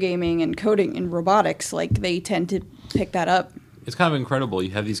video gaming and coding and robotics, they tend to pick that up It's kind of incredible. You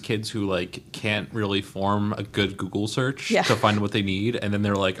have these kids who like can't really form a good Google search Yeah. to find what they need, and then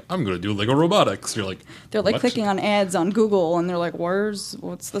they're like, "I'm going to do Lego robotics." You're like, They're like "What?" clicking on ads on Google, and they're like, "What's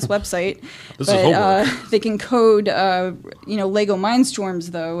this website?" This is homework. They can code, Lego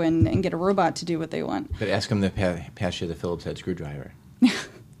Mindstorms though, and get a robot to do what they want. But ask them to pass you the Phillips head screwdriver.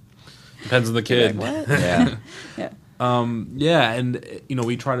 Depends on the kid. Like, what? Yeah. Yeah. Yeah, and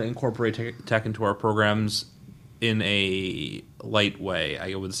we try to incorporate tech into our programs in a light way,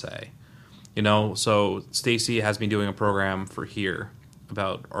 I would say. So Stacey has me doing a program for here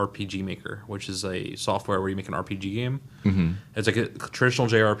about RPG Maker, which is a software where you make an RPG game. Mm-hmm. It's like a traditional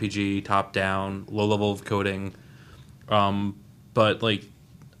JRPG, top down, low level of coding. But like,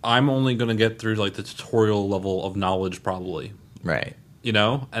 I'm only going to get through like the tutorial level of knowledge probably. Right.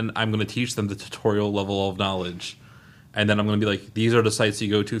 And I'm going to teach them the tutorial level of knowledge. And then I'm going to be like, these are the sites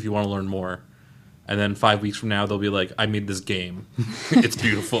you go to if you want to learn more. And then 5 weeks from now, they'll be like, I made this game. It's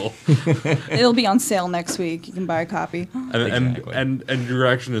beautiful. It'll be on sale next week. You can buy a copy. And your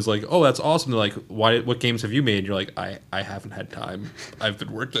reaction is like, oh, that's awesome. They're like, what games have you made? You're like, I haven't had time. I've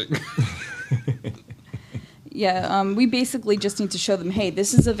been working. Yeah, we basically just need to show them, hey,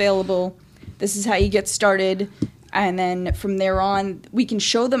 this is available. This is how you get started. And then from there on, we can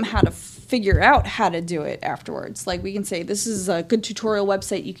show them how to figure out how to do it afterwards. Like we can say, this is a good tutorial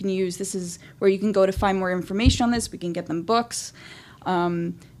website you can use. This is where you can go to find more information on this. We can get them books.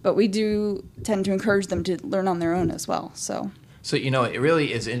 But we do tend to encourage them to learn on their own as well. So it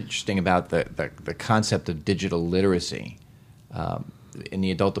really is interesting about the concept of digital literacy. In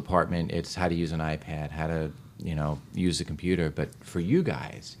the adult department, it's how to use an iPad, how to use a computer. But for you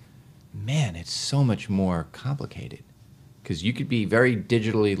guys, man, it's so much more complicated because you could be very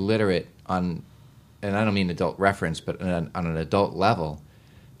digitally literate on, and I don't mean adult reference, but on an adult level,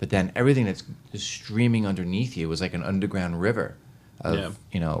 but then everything that's just streaming underneath you was like an underground river of,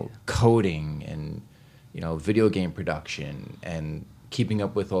 coding and, video game production and keeping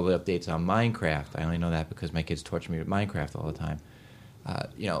up with all the updates on Minecraft. I only know that because my kids torture me with Minecraft all the time.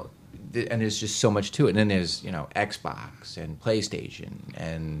 And there's just so much to it. And then there's, Xbox and PlayStation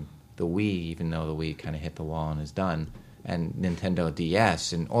and the Wii, even though the Wii kind of hit the wall and is done, and Nintendo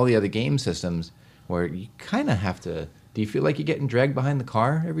DS and all the other game systems where you kind of have to... Do you feel like you're getting dragged behind the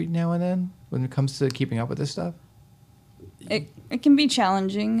car every now and then when it comes to keeping up with this stuff? it can be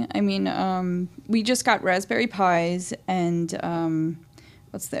challenging. I mean, we just got Raspberry Pis and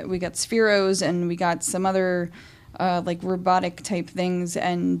what's that? We got Spheros and we got some other like robotic type things,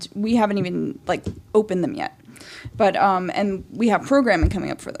 and we haven't even like opened them yet. But and we have programming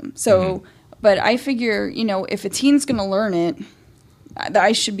coming up for them. So, but I figure, if a teen's going to learn it,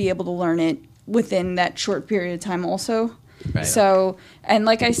 I should be able to learn it within that short period of time also. Right. So, and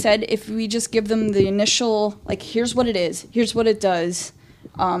like I said, if we just give them the initial, like, here's what it is, here's what it does,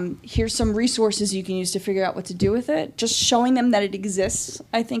 here's some resources you can use to figure out what to do with it, just showing them that it exists,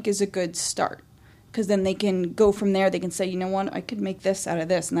 I think is a good start. Because then they can go from there, they can say, you know what, I could make this out of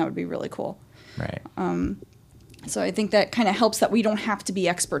this, and that would be really cool. Right. So I think that kind of helps that we don't have to be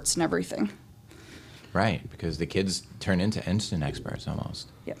experts in everything. Right, because the kids turn into instant experts almost.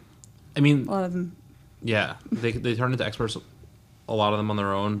 Yeah. I mean, A lot of them. yeah, they turn into experts, a lot of them on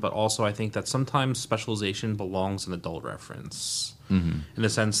their own, but also I think that sometimes specialization belongs in adult reference. Mm-hmm. In the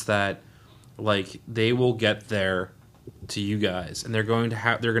sense that, like, they will get there to you guys, and they're going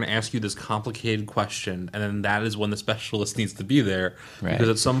to ask you this complicated question, and then that is when the specialist needs to be there. Right. Because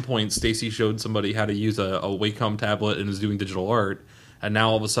at some point, Stacey showed somebody how to use a Wacom tablet and is doing digital art, and now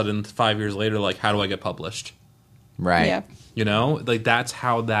all of a sudden, 5 years later, like, how do I get published? Right. Yeah. Like, that's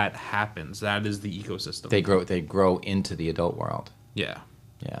how that happens. That is the ecosystem. They grow into the adult world. Yeah.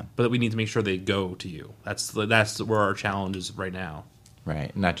 Yeah. But we need to make sure they go to you. That's where our challenge is right now.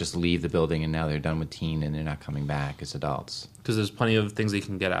 Right. Not just leave the building and now they're done with teen and they're not coming back as adults. Because there's plenty of things they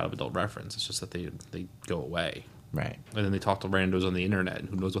can get out of adult reference. It's just that they go away. Right. And then they talk to randos on the internet, and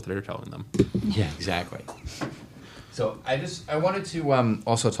who knows what they're telling them. Yeah, exactly. So I wanted to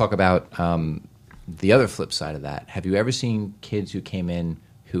also talk about the other flip side of that. Have you ever seen kids who came in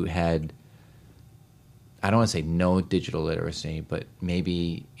who had, I don't want to say no digital literacy, but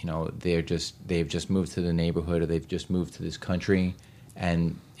maybe, they've just moved to the neighborhood or they've just moved to this country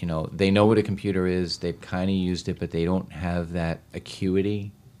and, they know what a computer is, they've kind of used it, but they don't have that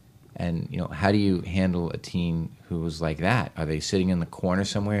acuity. And, how do you handle a teen who was like that? Are they sitting in the corner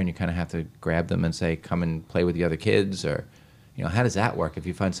somewhere and you kind of have to grab them and say, come and play with the other kids? Or, how does that work if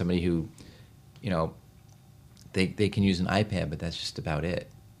you find somebody who, they can use an iPad, but that's just about it?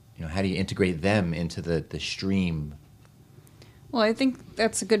 How do you integrate them into the stream? Well, I think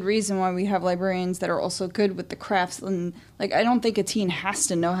that's a good reason why we have librarians that are also good with the crafts. And, like, I don't think a teen has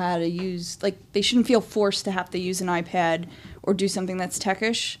to know how to use, like, they shouldn't feel forced to have to use an iPad or do something that's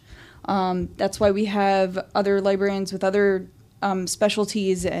techish. That's why we have other librarians with other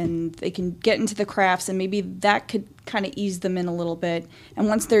specialties, and they can get into the crafts, and maybe that could kind of ease them in a little bit. And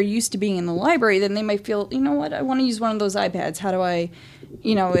once they're used to being in the library, then they might feel, you know what, I want to use one of those iPads. How do I,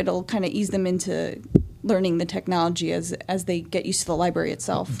 it'll kind of ease them into learning the technology as they get used to the library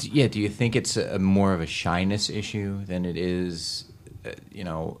itself. Do you think it's more of a shyness issue than it is,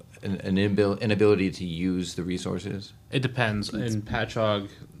 an inability to use the resources? It depends. In Patchogue,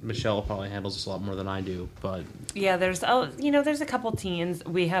 Michele probably handles this a lot more than I do, but yeah, there's a couple teens.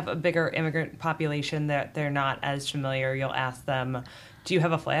 We have a bigger immigrant population that they're not as familiar. You'll ask them, do you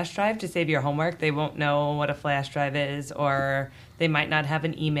have a flash drive to save your homework? They won't know what a flash drive is, or they might not have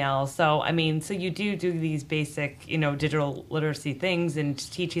an email. So you do these basic, digital literacy things, and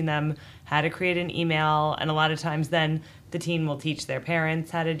teaching them how to create an email. And a lot of times then the teen will teach their parents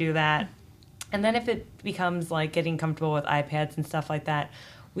how to do that. And then if it becomes like getting comfortable with iPads and stuff like that,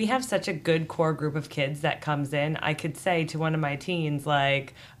 we have such a good core group of kids that comes in. I could say to one of my teens,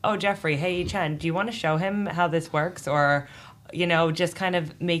 like, oh, Jeffrey, hey, Chen, do you want to show him how this works? Or, just kind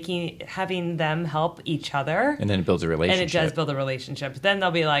of having them help each other. And then it builds a relationship. And it does build a relationship. Then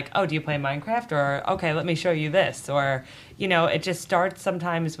they'll be like, oh, do you play Minecraft? Or, okay, let me show you this. Or, it just starts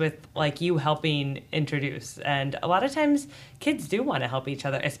sometimes with, like, you helping introduce. And a lot of times kids do want to help each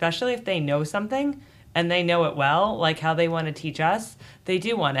other, especially if they know something and they know it well, like how they want to teach us. They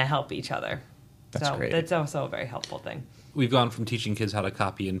do want to help each other. That's great. It's also a very helpful thing. We've gone from teaching kids how to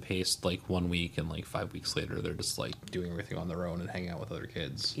copy and paste like 1 week, and like 5 weeks later they're just like doing everything on their own and hanging out with other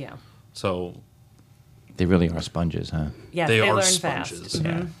kids. Yeah. So they really are sponges, huh? Yes, they are learn sponges. fast.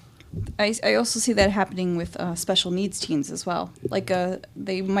 Yeah. I also see that happening with special needs teens as well. Like,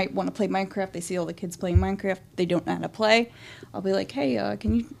 they might want to play Minecraft. They see all the kids playing Minecraft. They don't know how to play. I'll be like, hey,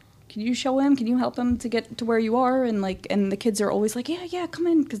 can you show him? Can you help him to get to where you are? And the kids are always like, yeah, come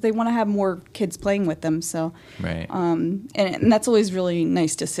in, because they want to have more kids playing with them. So, right. And that's always really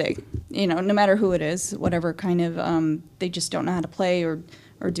nice to see. No matter who it is, whatever kind of they just don't know how to play or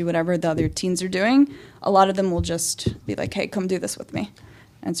do whatever the other teens are doing. A lot of them will just be like, hey, come do this with me.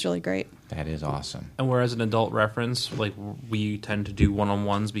 And it's really great. That is awesome. And whereas an adult reference, like, we tend to do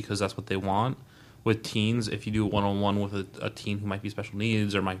one-on-ones because that's what they want. With teens, if you do a one-on-one with a teen who might be special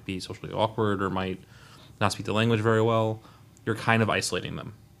needs or might be socially awkward or might not speak the language very well, you're kind of isolating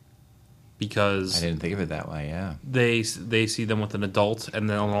them. Because I didn't think of it that way, yeah. They see them with an adult, and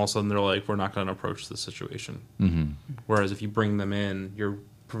then all of a sudden they're like, we're not going to approach this situation. Mm-hmm. Whereas if you bring them in, you're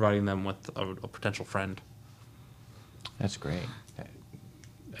providing them with a potential friend. That's great.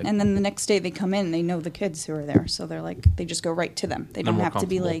 And then the next day they come in, they know the kids who are there, so they're like, they just go right to them. They don't have to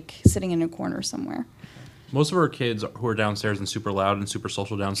be like sitting in a corner somewhere. Most of our kids who are downstairs and super loud and super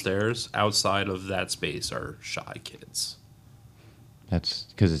social downstairs, outside of that space, are shy kids. That's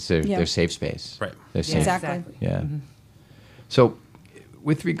because it's their safe space. Right. They're safe. Exactly. Yeah. Mm-hmm. So,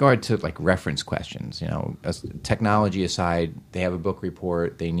 with regard to like reference questions, as technology aside, they have a book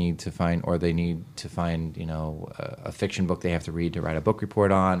report they need to find, a fiction book they have to read to write a book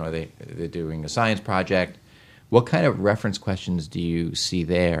report on, or they're doing a science project. What kind of reference questions do you see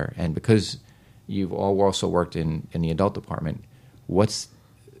there? And because you've all also worked in the adult department,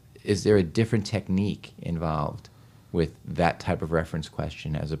 is there a different technique involved with that type of reference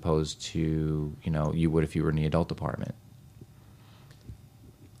question as opposed to you would if you were in the adult department?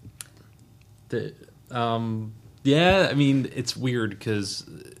 It's weird because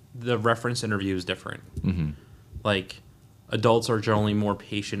the reference interview is different. Mm-hmm. Like, adults are generally more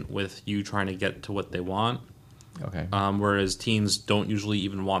patient with you trying to get to what they want. Okay. Whereas teens don't usually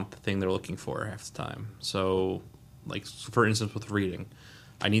even want the thing they're looking for half the time. So, like, for instance, with reading,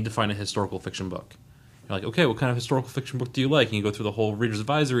 I need to find a historical fiction book. You're like, okay, what kind of historical fiction book do you like? And you go through the whole Reader's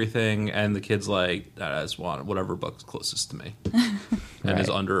Advisory thing, and the kid's like, I just want whatever book's closest to me. And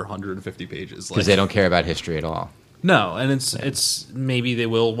is under 150 pages. Because they don't care about history at all. No, and it's maybe they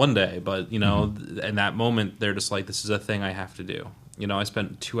will one day, but, in that moment, they're just like, this is a thing I have to do. I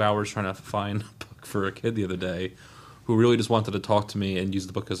spent 2 hours trying to find a book for a kid the other day who really just wanted to talk to me and use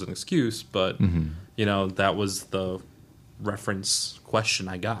the book as an excuse, but, that was the reference question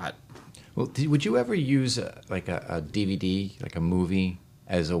I got. Well, would you ever use a DVD, like a movie,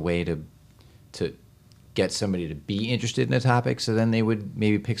 as a way to get somebody to be interested in a topic, so then they would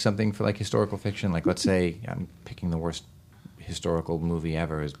maybe pick something for like historical fiction? Like, let's say I'm picking the worst historical movie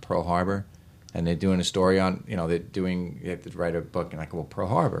ever is Pearl Harbor, and they're doing a story on, they have to write a book, and like, well, Pearl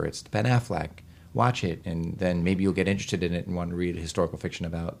Harbor, it's Ben Affleck. watch it, and then maybe you'll get interested in it and want to read historical fiction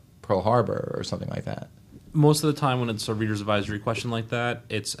about Pearl Harbor or something like that. Most of the time when it's a reader's advisory question like that,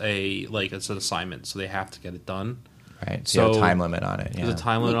 it's it's an assignment, so they have to get it done. Right. So you have a time limit on it. Yeah. There's a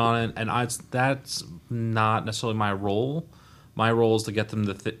time limit on it, and that's not necessarily my role. My role is to get them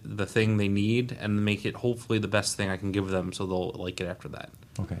the thing they need and make it hopefully the best thing I can give them, so they'll like it after that.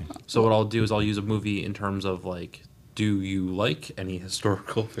 Okay. So what I'll do is I'll use a movie in terms of like, do you like any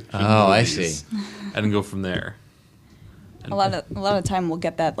historical fiction? Oh, movies? I see. And go from there. A lot of time we'll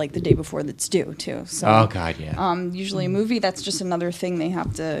get that like the day before that's due too. So, oh God, yeah. Usually a movie, that's just another thing they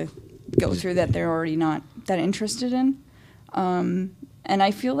have to go through that they're already not that interested in. And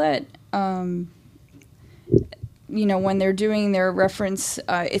I feel that when they're doing their reference,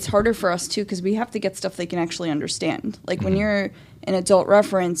 it's harder for us too because we have to get stuff they can actually understand. Like when you're an adult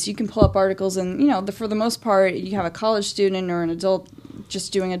reference, you can pull up articles, and for the most part, you have a college student or an adult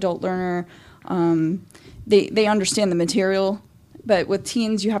just doing adult learner. They understand the material, but with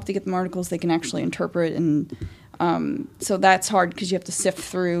teens, you have to get them articles they can actually interpret, and so that's hard because you have to sift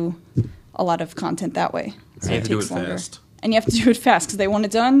through a lot of content that way. So you have to do it longer. fast. And you have to do it fast because they want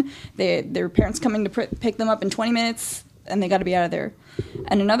it done. Their parents coming to pick them up in 20 minutes, and they got to be out of there.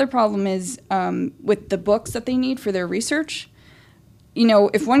 And another problem is with the books that they need for their research.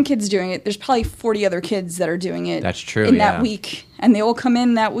 If one kid's doing it, there's probably 40 other kids that are doing it. That's true, in yeah. that week, and they all come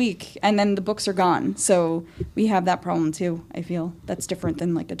in that week, and then the books are gone. So we have that problem too. I feel that's different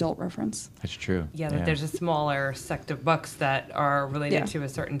than like adult reference. That's true. Yeah, that there's a smaller sect of books that are related to a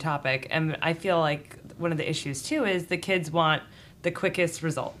certain topic, and I feel like one of the issues too is the kids want the quickest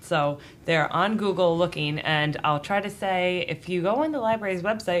results. So they're on Google looking, and I'll try to say, if you go on the library's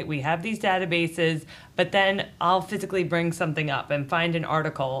website, we have these databases, but then I'll physically bring something up and find an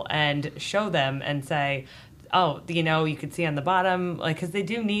article and show them and say, oh, you could see on the bottom, because they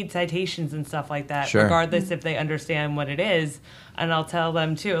do need citations and stuff like that, sure. regardless if they understand what it is. And I'll tell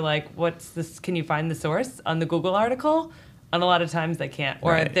them too, what's this? Can you find the source on the Google article? And a lot of times they can't.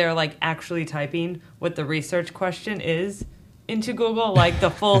 Or if they're actually typing what the research question is into Google, the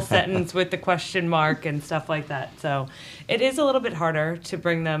full sentence with the question mark and stuff like that. So it is a little bit harder to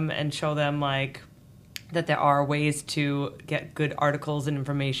bring them and show them that there are ways to get good articles and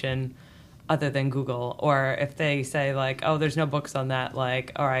information other than Google. Or if they say oh, there's no books on that,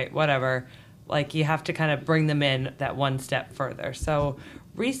 all right, whatever. You have to kind of bring them in that one step further. So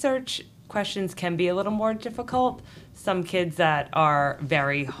research questions can be a little more difficult. Some kids that are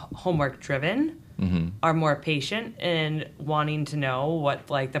very homework driven are more patient in wanting to know what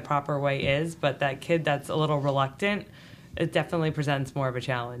the proper way is, but that kid that's a little reluctant, it definitely presents more of a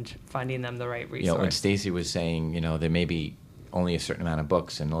challenge finding them the right resource. When Stacey was saying, there may be only a certain amount of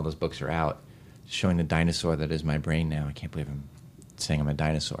books and all those books are out, showing the dinosaur that is my brain now. I can't believe I'm saying I'm a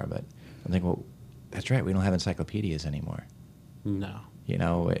dinosaur, but I'm thinking, well, that's right, we don't have encyclopedias anymore. No.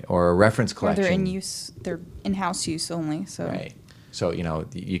 Or a reference collection. Or they're in use, they're in-house use only. So. Right. So,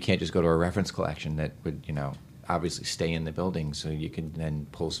 you can't just go to a reference collection that would, obviously stay in the building, so you can then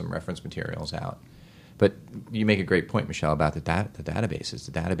pull some reference materials out. But you make a great point, Michele, about the databases.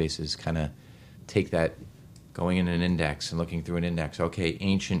 The databases kind of take that, going in an index and looking through an index. Okay,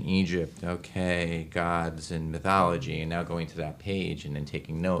 ancient Egypt. Okay, gods and mythology, and now going to that page and then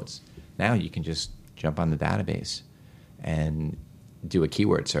taking notes. Now you can just jump on the database and do a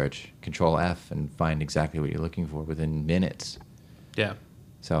keyword search, Control F, and find exactly what you're looking for within minutes. Yeah.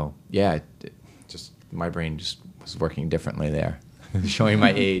 So, just my brain just was working differently there, showing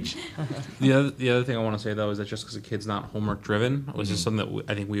my age. The other thing I want to say, though, is that just because a kid's not homework driven, which is something that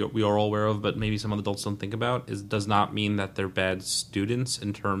I think we are all aware of, but maybe some adults don't think about, does not mean that they're bad students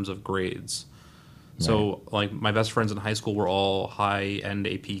in terms of grades. Right. So, my best friends in high school were all high-end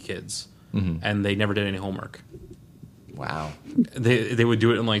AP kids, and they never did any homework. Wow. They would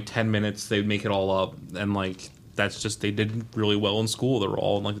do it in 10 minutes. They would make it all up, and that's just, they did really well in school. They were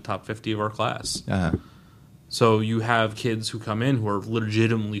all in the top 50 of our class. Uh-huh. So you have kids who come in who are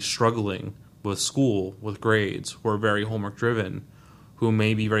legitimately struggling with school, with grades, who are very homework driven, who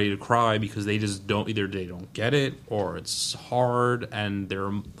may be ready to cry because they just either they don't get it or it's hard, and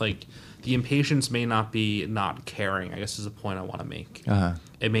they're the impatience may not be not caring, I guess is the point I want to make. Uh-huh.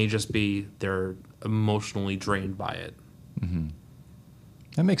 It may just be they're emotionally drained by it. Mm-hmm.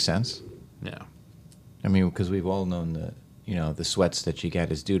 That makes sense. Yeah. I mean, because we've all known the sweats that you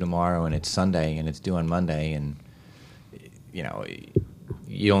get is due tomorrow, and it's Sunday, and it's due on Monday, and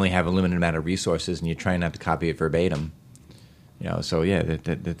you only have a limited amount of resources, and you're trying not to copy it verbatim. So yeah,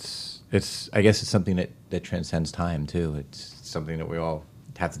 it's I guess it's something that transcends time too. It's something that we all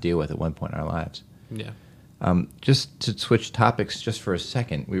have to deal with at one point in our lives. Yeah. Just to switch topics just for a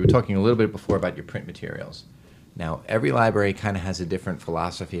second, we were talking a little bit before about your print materials. Now, every library kind of has a different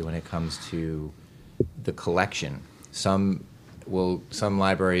philosophy when it comes to the collection. Some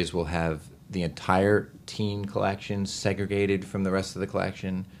libraries will have the entire teen collection segregated from the rest of the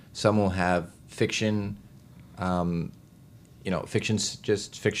collection. Some will have fiction,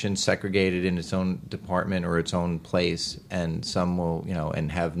 fiction segregated in its own department or its own place, and some will,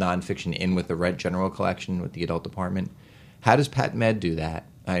 and have nonfiction in with the general collection with the adult department. How does Pat Med do that?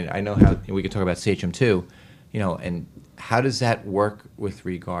 I know how we could talk about Sachem too, and how does that work with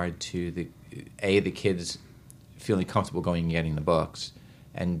regard to the kids feeling comfortable going and getting the books,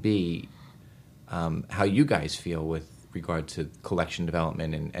 and B, how you guys feel with regard to collection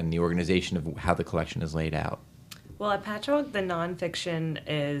development and the organization of how the collection is laid out? Well, at Patchogue, the nonfiction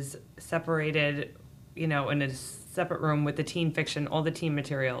is separated, in a separate room with the teen fiction. All the teen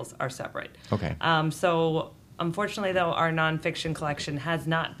materials are separate. Okay. So, unfortunately, though, our nonfiction collection has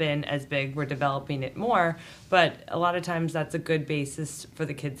not been as big. We're developing it more, but a lot of times that's a good basis for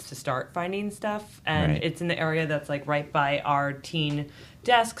the kids to start finding stuff. And Right. It's in the area that's like right by our teen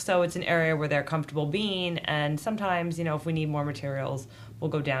desk, so it's an area where they're comfortable being. And sometimes, if we need more materials, we'll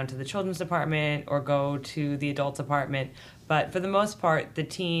go down to the children's department or go to the adults department. But for the most part, the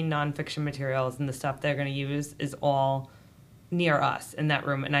teen nonfiction materials and the stuff they're going to use is all near us in that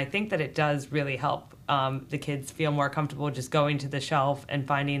room. And I think that it does really help the kids feel more comfortable just going to the shelf and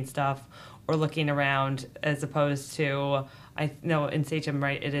finding stuff or looking around, as opposed to, I know in Sachem,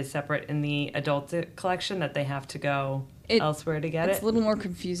 right, it is separate in the adult collection that they have to go elsewhere to get it. It's a little more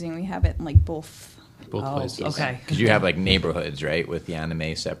confusing. We have it in like both Places. Okay. Because you have like neighborhoods, right, with the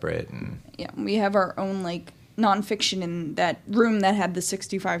anime separate. And Yeah, we have our own like nonfiction in that room that had the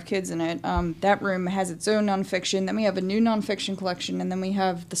 65 kids in it. That room has its own nonfiction. Then we have a new nonfiction collection, and then we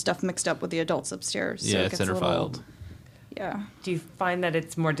have the stuff mixed up with the adults upstairs. Yeah, it it's gets a little- interfiled. Yeah. Do you find that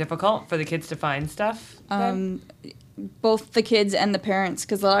it's more difficult for the kids to find stuff? Both the kids and the parents,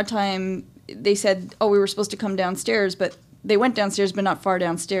 because a lot of time they said, we were supposed to come downstairs, but they went downstairs, but not far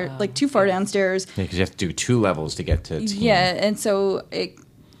downstairs, like too far downstairs. Yeah, because you have to do 2 levels to get to teen. Yeah, and so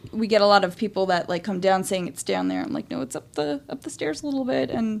we get a lot of people that like come down saying it's down there. I'm like, no, it's up the stairs a little bit,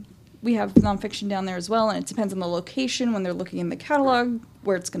 and we have nonfiction down there as well. And it depends on the location when they're looking in the catalog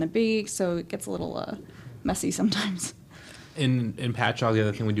where it's going to be. So it gets a little messy sometimes. In Patchogue, the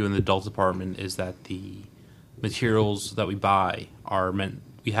other thing we do in the adult department is that the materials that we buy are meant.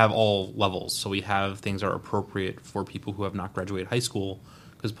 We have all levels, so we have things that are appropriate for people who have not graduated high school,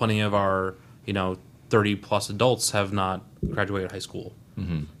 because plenty of our 30-plus adults have not graduated high school.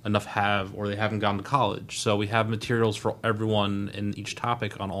 Mm-hmm. Enough have, or they haven't gone to college. So we have materials for everyone in each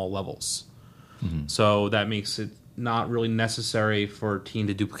topic on all levels. Mm-hmm. So that makes it not really necessary for a teen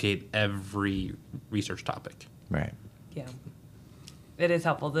to duplicate every research topic. Right. Yeah. It is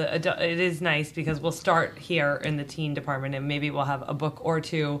helpful. It is nice because we'll start here in the teen department and maybe we'll have a book or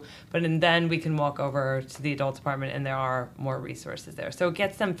two, then we can walk over to the adult department and there are more resources there. So it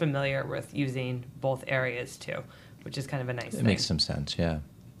gets them familiar with using both areas too, which is kind of a nice thing. It makes some sense, yeah.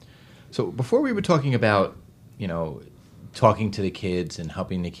 So before we were talking about, talking to the kids and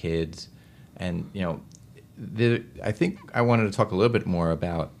helping the kids, and, I think I wanted to talk a little bit more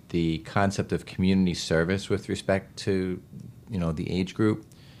about the concept of community service with respect to the age group.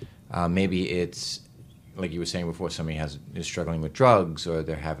 Maybe it's, like you were saying before, somebody is struggling with drugs or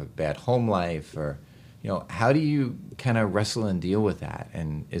they have a bad home life, or, how do you kind of wrestle and deal with that?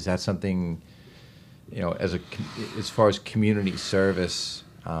 And is that something, as far as community service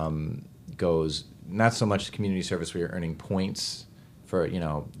goes, not so much community service where you're earning points for,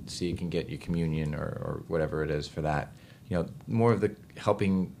 so you can get your communion or whatever it is for that. More of the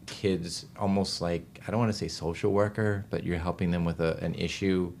helping kids, almost like, I don't want to say social worker, but you're helping them with an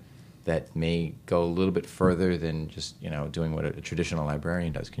issue that may go a little bit further than just, doing what a traditional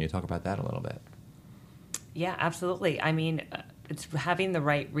librarian does. Can you talk about that a little bit? Yeah, absolutely. I mean, it's having the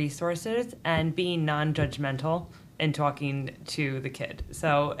right resources and being non-judgmental and talking to the kid.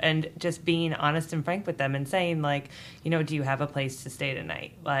 So, and just being honest and frank with them and saying, like, do you have a place to stay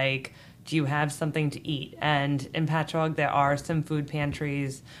tonight? Like, do you have something to eat? And in Patchogue, there are some food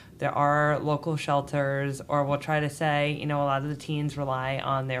pantries, there are local shelters, or we'll try to say, a lot of the teens rely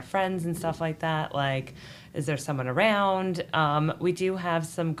on their friends and stuff like that. Like, is there someone around? We do have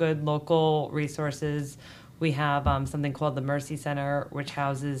some good local resources. We have something called the Mercy Center, which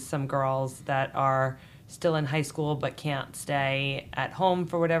houses some girls that are still in high school but can't stay at home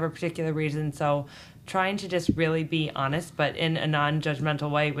for whatever particular reason. So trying to just really be honest, but in a non-judgmental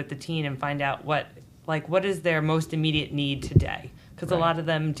way with the teen and find out what is their most immediate need today. because a lot of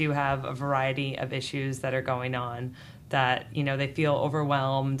them do have a variety of issues that are going on that, they feel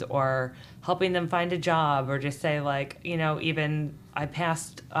overwhelmed, or helping them find a job, or just say, like, even I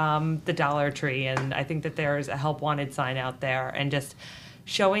passed the Dollar Tree and I think that there's a help wanted sign out there, and just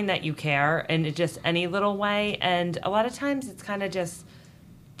showing that you care in just any little way. And a lot of times it's kind of just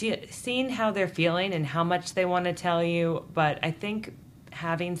seeing how they're feeling and how much they want to tell you. But I think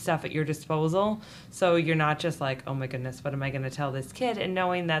having stuff at your disposal, so you're not just like, oh my goodness, what am I going to tell this kid? And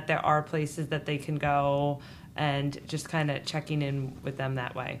knowing that there are places that they can go, and just kind of checking in with them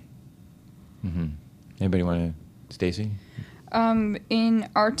that way. Mm-hmm. Anybody want to, Stacey? In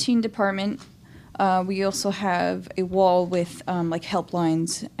our teen department, we also have a wall with like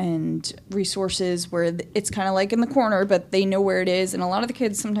helplines and resources where it's kind of like in the corner, but they know where it is. And a lot of the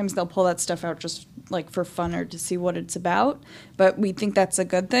kids, sometimes they'll pull that stuff out just like for fun or to see what it's about. But we think that's a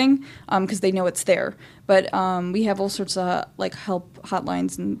good thing because they know it's there. But we have all sorts of like help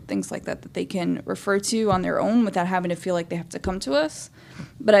hotlines and things like that they can refer to on their own without having to feel like they have to come to us.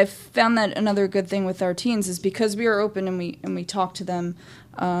 But I've found that another good thing with our teens is because we are open and we talk to them,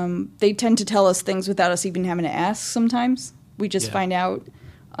 they tend to tell us things without us even having to ask sometimes. We just find out.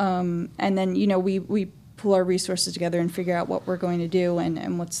 And then, we pull our resources together and figure out what we're going to do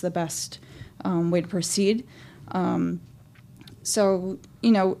and what's the best way to proceed. So,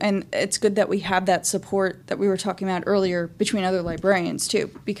 and it's good that we have that support that we were talking about earlier between other librarians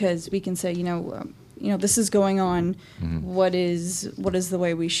too, because we can say, this is going on. Mm-hmm. What is the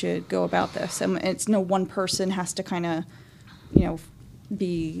way we should go about this? And it's no one person has to kind of,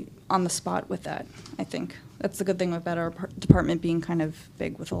 be on the spot with that. I think that's the good thing about our department being kind of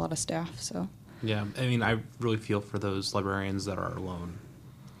big with a lot of staff. So yeah, I mean, I really feel for those librarians that are alone,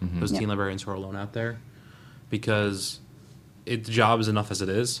 those teen librarians who are alone out there, because the job is enough as it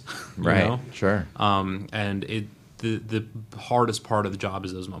is, right? Sure. And the hardest part of the job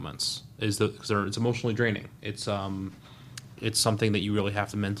is those moments, because it's emotionally draining. It's something that you really have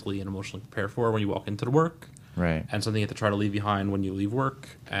to mentally and emotionally prepare for when you walk into the work. Right. And something you have to try to leave behind when you leave work.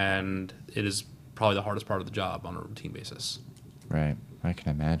 And it is probably the hardest part of the job on a routine basis. Right. I can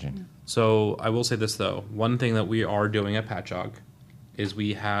imagine. So I will say this, though. One thing that we are doing at Patchogue is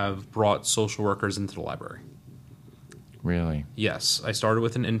we have brought social workers into the library. Really? Yes. I started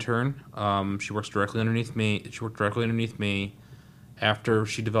with an intern. She works directly underneath me. She worked directly underneath me after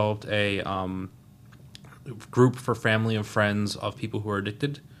she developed a group for family and friends of people who are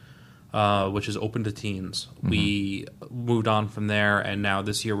addicted. Which is open to teens. Mm-hmm. We moved on from there, and now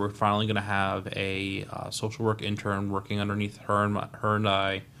this year we're finally going to have a social work intern working underneath her and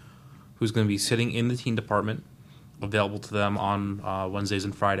I, who's going to be sitting in the teen department, available to them on Wednesdays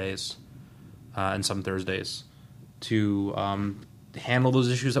and Fridays, and some Thursdays, to handle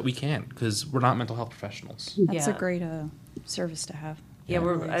those issues that we can, because we're not mental health professionals. That's a great service to have. Yeah,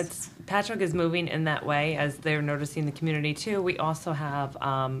 Patchogue is moving in that way as they're noticing the community too. We also have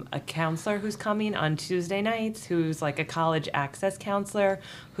a counselor who's coming on Tuesday nights, who's like a college access counselor,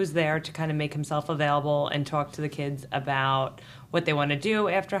 who's there to kind of make himself available and talk to the kids about what they want to do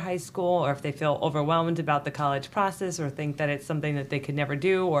after high school, or if they feel overwhelmed about the college process, or think that it's something that they could never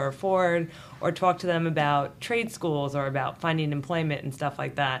do or afford, or talk to them about trade schools or about finding employment and stuff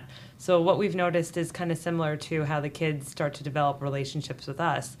like that. So what we've noticed is kind of similar to how the kids start to develop relationships with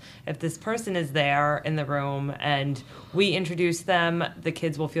us. If this person is there in the room and we introduce them, the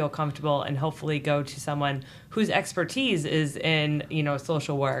kids will feel comfortable and hopefully go to someone whose expertise is in,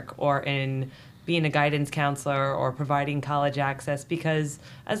 social work or in being a guidance counselor or providing college access, because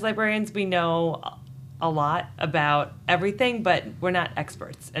as librarians we know a lot about everything, but we're not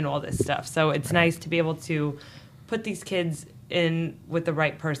experts in all this stuff. So it's nice to be able to put these kids in with the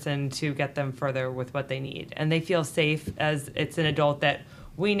right person to get them further with what they need. And they feel safe as it's an adult that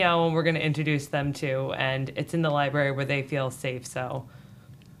we know and we're going to introduce them to, and it's in the library where they feel safe. So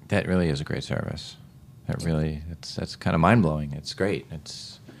that really is a great service. That's kind of mind-blowing. It's great.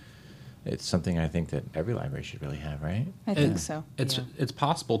 It's something I think that every library should really have, right? I think so. It's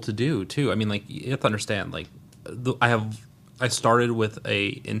possible to do too. I mean, like, you have to understand, like, I started with a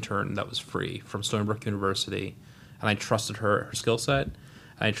intern that was free from Stony Brook University, and I trusted her skill set, and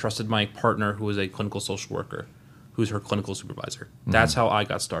I trusted my partner, who was a clinical social worker, who's her clinical supervisor. Mm-hmm. That's how I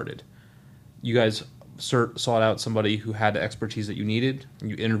got started. You guys sought out somebody who had the expertise that you needed,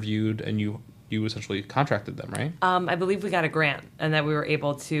 and you interviewed, and you essentially contracted them, right? I believe we got a grant, and that we were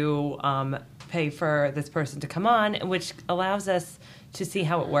able to pay for this person to come on, which allows us to see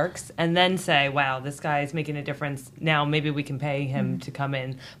how it works, and then say, wow, this guy is making a difference. Now maybe we can pay him to come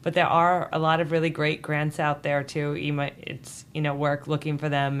in. But there are a lot of really great grants out there too. It's work looking for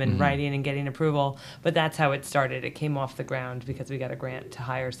them and writing and getting approval. But that's how it started. It came off the ground because we got a grant to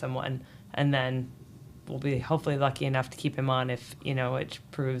hire someone, and then we'll be hopefully lucky enough to keep him on if it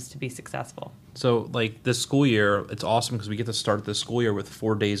proves to be successful. So, like, this school year, it's awesome because we get to start this school year with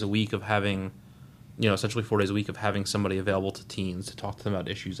 4 days a week of having, essentially 4 days a week of having somebody available to teens to talk to them about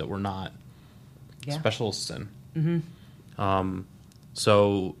issues that we're not specialists in. Mm-hmm.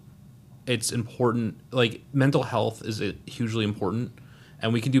 So it's important. Like, mental health is hugely important,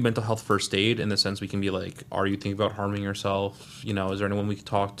 and we can do mental health first aid in the sense we can be like, are you thinking about harming yourself? Is there anyone we can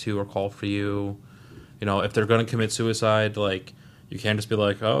talk to or call for you? If they're going to commit suicide, like, you can't just be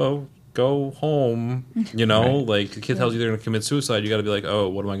like, oh, go home, right. Like, the kid tells you they're going to commit suicide, you got to be like, oh,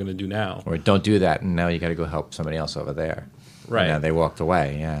 what am I going to do now? Or don't do that, and now you got to go help somebody else over there. Right. They walked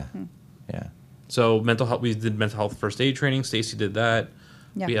away, yeah. So mental health, we did mental health first aid training. Stacey did that.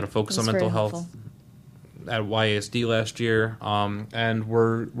 Yeah, we had a focus on mental health at YASD last year, and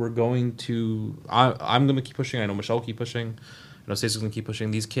we're going to, I'm going to keep pushing. I know Michele will keep pushing. I know Stacey's going to keep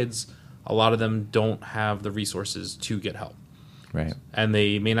pushing. These kids, a lot of them don't have the resources to get help. Right. And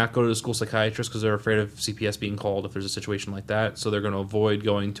they may not go to the school psychiatrist because they're afraid of CPS being called if there's a situation like that. So they're going to avoid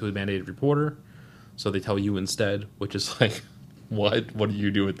going to a mandated reporter. So they tell you instead, which is like, what do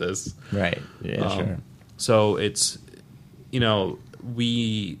you do with this? Right. Yeah, sure. So it's,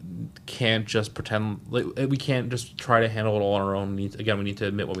 we can't just pretend, like, we can't just try to handle it all on our own. We need to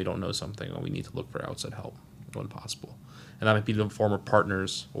admit when we don't know something, or we need to look for outside help when possible. And that might be in the form of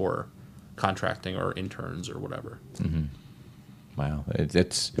partners or contracting or interns or whatever. Mm-hmm. Wow,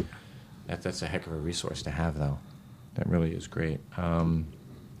 that's a heck of a resource to have, though. That really is great.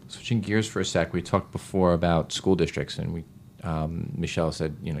 Switching gears for a sec, we talked before about school districts, and Michele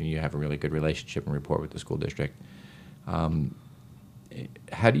said, you have a really good relationship and rapport with the school district.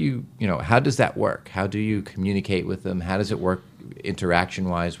 How do you, how does that work? How do you communicate with them? How does it work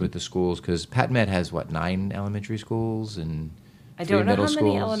interaction-wise with the schools? Because PatMed has, 9 elementary schools and I don't know how schools?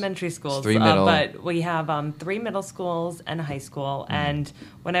 many elementary schools, 3 middle. But we have 3 middle schools and a high school. Mm. And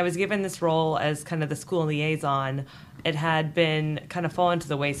when I was given this role as kind of the school liaison, it had been kind of fallen to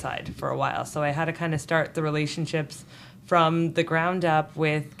the wayside for a while. So I had to kind of start the relationships from the ground up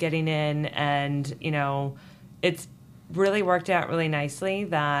with getting in, and, it's really worked out really nicely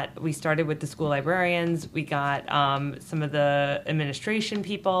that we started with the school librarians. We got some of the administration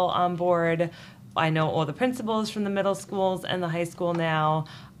people on board. I know all the principals from the middle schools and the high school now.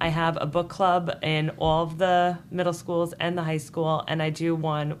 I have a book club in all of the middle schools and the high school, and I do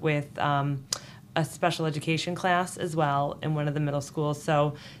one with a special education class as well in one of the middle schools.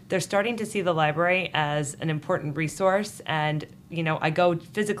 So they're starting to see the library as an important resource, and I go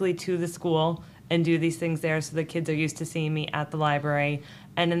physically to the school and do these things there, so the kids are used to seeing me at the library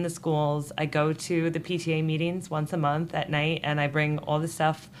and in the schools. I go to the PTA meetings once a month at night, and I bring all the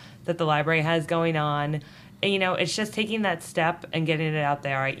stuff that the library has going on. And, it's just taking that step and getting it out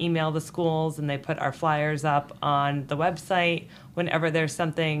there. I email the schools, and they put our flyers up on the website. Whenever there's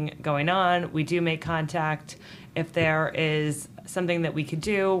something going on, we do make contact. If there is something that we could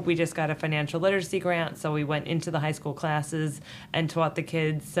do, we just got a financial literacy grant, so we went into the high school classes and taught the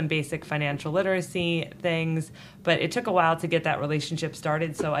kids some basic financial literacy things. But it took a while to get that relationship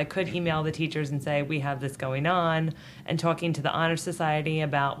started, so I could email the teachers and say, we have this going on, and talking to the Honor Society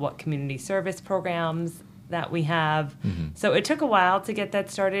about what community service programs that we have. Mm-hmm. So it took a while to get that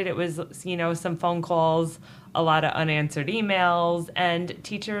started. It was, some phone calls, a lot of unanswered emails, and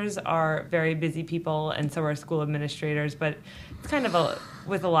teachers are very busy people, and so are school administrators. But it's kind of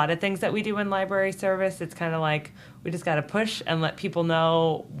with a lot of things that we do in library service, it's kind of like we just got to push and let people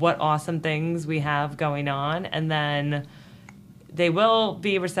know what awesome things we have going on, and then they will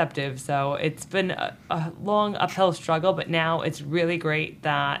be receptive. So it's been a long uphill struggle, but now it's really great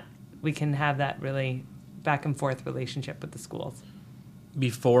that we can have that really back and forth relationship with the schools.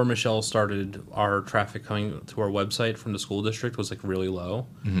 Before Michele started, our traffic coming to our website from the school district was really low.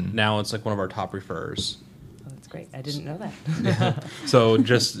 Mm-hmm. Now it's one of our top referrers. Oh, that's great. I didn't know that. Yeah. So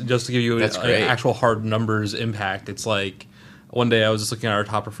just to give you an actual hard numbers impact, it's one day I was just looking at our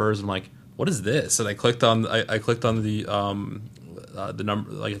top referrers and I'm like, what is this? And I clicked on the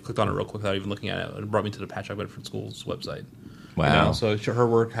number, I clicked on it real quick without even looking at it. It brought me to the Patchogue Medford Schools website. Wow. So her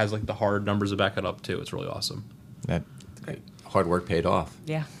work has the hard numbers to back it up too. It's really awesome. That's great. Hard work paid off.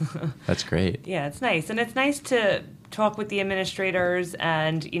 Yeah. That's great. Yeah, it's nice. And it's nice to talk with the administrators,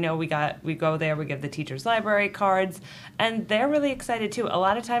 and we go there, we give the teachers library cards, and they're really excited too. A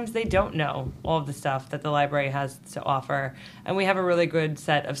lot of times they don't know all of the stuff that the library has to offer, and we have a really good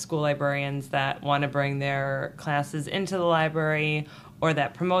set of school librarians that want to bring their classes into the library, or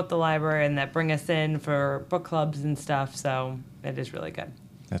that promote the library and that bring us in for book clubs and stuff. So it is really good.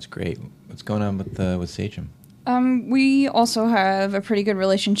 That's great. What's going on with Sachem? We also have a pretty good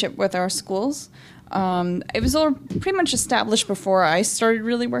relationship with our schools. It was all pretty much established before I started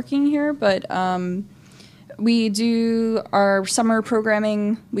really working here, but we do our summer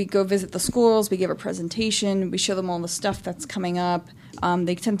programming. We go visit the schools, we give a presentation, we show them all the stuff that's coming up.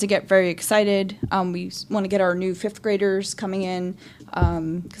 They tend to get very excited. We want to get our new 5th graders coming in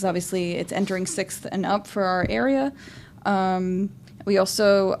because obviously it's entering 6th and up for our area. We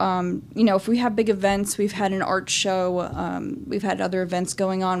also, if we have big events, we've had an art show, we've had other events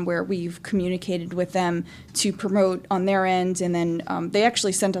going on where we've communicated with them to promote on their end, and then they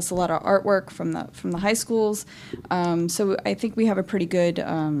actually sent us a lot of artwork from the high schools. So I think we have a pretty good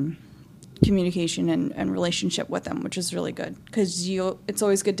communication and relationship with them, which is really good because it's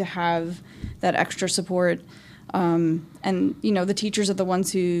always good to have that extra support. And the teachers are the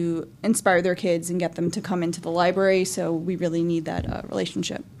ones who inspire their kids and get them to come into the library, so we really need that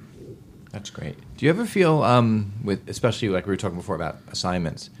relationship. That's great. Do you ever feel, especially like we were talking before about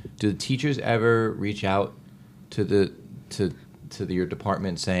assignments, do the teachers ever reach out to your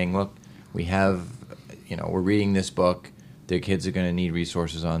department saying, look, we have, we're reading this book, their kids are going to need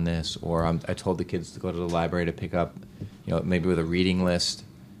resources on this, or I told the kids to go to the library to pick up, maybe with a reading list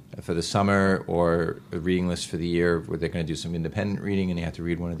for the summer or a reading list for the year where they're going to do some independent reading and they have to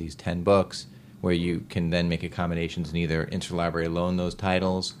read one of these 10 books where you can then make accommodations and either interlibrary loan those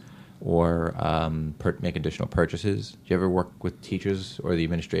titles or make additional purchases. Do you ever work with teachers or the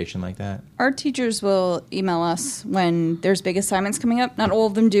administration like that? Our teachers will email us when there's big assignments coming up. Not all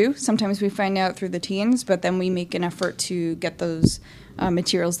of them do. Sometimes we find out through the teens, but then we make an effort to get those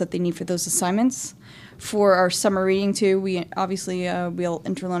materials that they need for those assignments. For our summer reading, too, we obviously we'll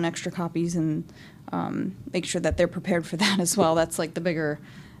interloan extra copies and make sure that they're prepared for that as well. That's like the bigger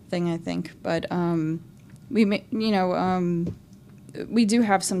thing, I think. But we do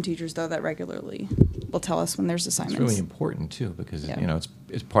have some teachers, though, that regularly will tell us when there's assignments. It's really important, too, because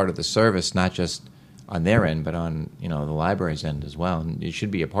it's part of the service, not just on their end, but on the library's end as well. And it should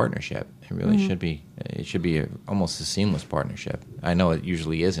be a partnership. It really should be. It should be almost a seamless partnership. I know it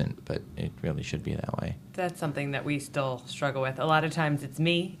usually isn't, but it really should be that way. That's something that we still struggle with. A lot of times it's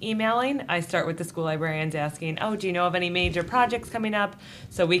me emailing. I start with the school librarians asking, do you know of any major projects coming up?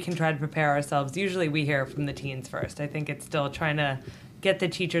 So we can try to prepare ourselves. Usually we hear from the teens first. I think it's still trying to get the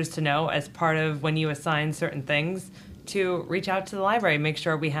teachers to know as part of when you assign certain things to reach out to the library, make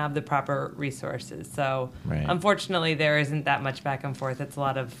sure we have the proper resources. So Unfortunately, there isn't that much back and forth. It's a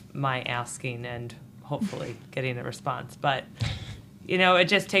lot of my asking and hopefully getting a response. But, it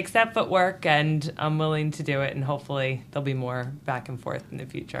just takes that footwork, and I'm willing to do it, and hopefully there'll be more back and forth in the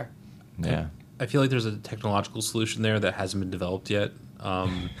future. Yeah. I feel like there's a technological solution there that hasn't been developed yet,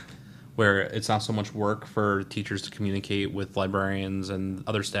 where it's not so much work for teachers to communicate with librarians and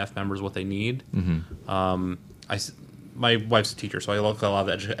other staff members what they need. Mm-hmm. My wife's a teacher, so I look at a lot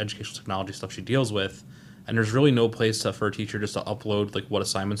of the educational technology stuff she deals with, and there's really no place for a teacher just to upload what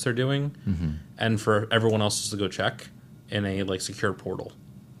assignments they're doing, and for everyone else just to go check in a secure portal,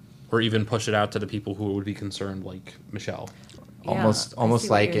 or even push it out to the people who would be concerned, like Michele. Almost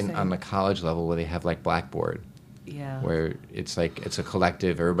like on the college level where they have Blackboard. Yeah. Where it's it's a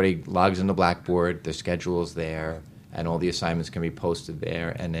collective. Everybody logs into Blackboard. The schedule is there. And all the assignments can be posted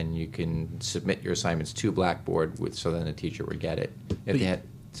there, and then you can submit your assignments to Blackboard, so then the teacher would get it. If they had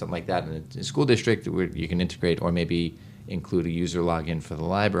something like that in a school district, you can integrate or maybe include a user login for the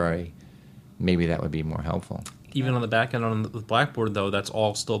library, maybe that would be more helpful. Even on the back end on the Blackboard, though, that's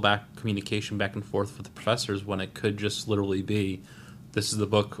all still communication back and forth with the professors when it could just literally be, this is the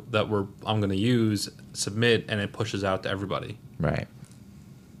book that I'm going to use, submit, and it pushes out to everybody. Right.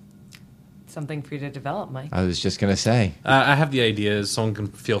 Something for you to develop, Mike. I was just going to say. I have the ideas. Someone can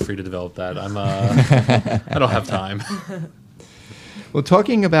feel free to develop that. I don't have time. Well,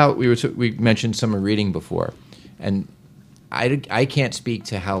 talking about, we mentioned summer reading before, and I can't speak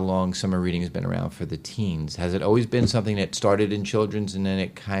to how long summer reading has been around for the teens. Has it always been something that started in children's and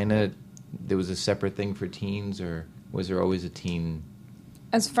then there was a separate thing for teens, or was there always a teen?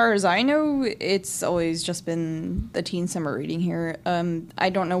 As far as I know, it's always just been the teen summer reading here. I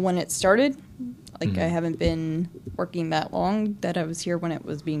don't know when it started. I haven't been working that long that I was here when it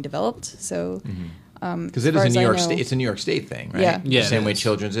was being developed. So, because it is a New York State. It's a New York State thing, right? Yeah. The same way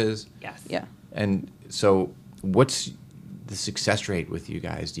children's is. Yes. Yeah. And so, what's the success rate with you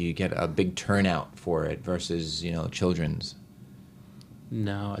guys? Do you get a big turnout for it versus, children's?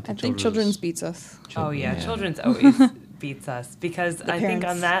 No, I think children's beats us. Children's always beats us because I think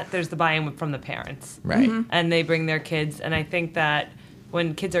on that there's the buy-in from the parents. Right. And they bring their kids, and I think that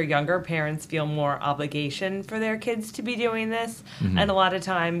when kids are younger, parents feel more obligation for their kids to be doing this. And a lot of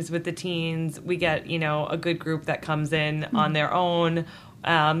times with the teens, we get, a good group that comes in on their own.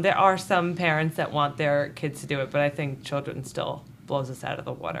 There are some parents that want their kids to do it, but I think children still blows us out of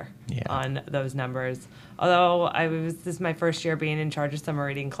the water on those numbers. Although this is my first year being in charge of Summer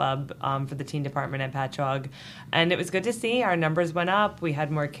Reading Club for the teen department at Patchogue, and it was good to see our numbers went up. We had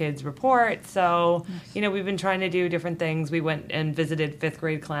more kids report, so we've been trying to do different things. We went and visited 5th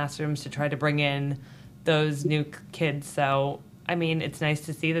grade classrooms to try to bring in those new kids. So it's nice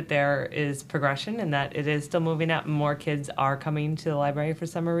to see that there is progression and that it is still moving up and more kids are coming to the library for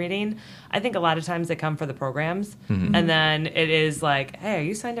summer reading. I think a lot of times they come for the programs and then it is like, hey, are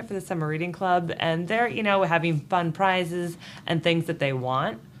you signed up for the summer reading club? And they're, having fun prizes and things that they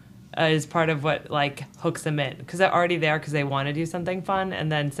want is part of what hooks them in because they're already there because they want to do something fun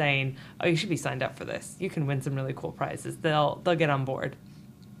and then saying, oh, you should be signed up for this. You can win some really cool prizes. They'll get on board.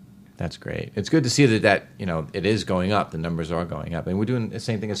 That's great. It's good to see that it is going up. The numbers are going up, and we're doing the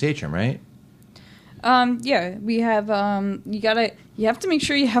same thing as Sachem, right? We have. You have to make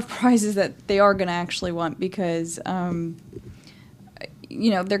sure you have prizes that they are going to actually want because, they're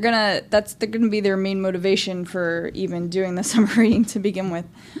gonna be their main motivation for even doing the summer reading to begin with.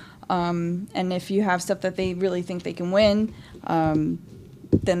 And if you have stuff that they really think they can win,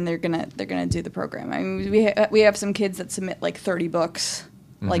 then they're gonna do the program. I mean, we have some kids that submit 30 books.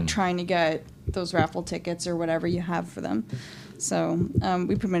 Trying to get those raffle tickets or whatever you have for them. So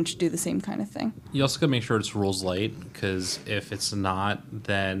we pretty much do the same kind of thing. You also got to make sure it's rules light, because if it's not,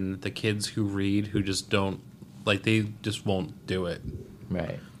 then the kids who read who just don't, they just won't do it.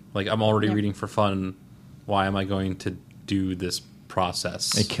 Right. I'm already reading for fun. Why am I going to do this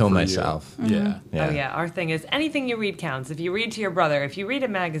process? I kill myself. Yeah. Oh, yeah. Our thing is anything you read counts. If you read to your brother, if you read a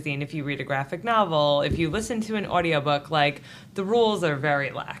magazine, if you read a graphic novel, if you listen to an audiobook, the rules are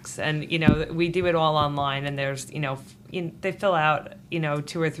very lax. And, we do it all online, and there's, they fill out,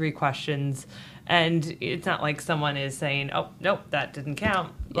 2 or 3 questions. And it's not like someone is saying, oh, nope, that didn't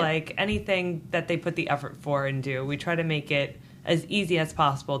count. Yeah. Anything that they put the effort for and do, we try to make it as easy as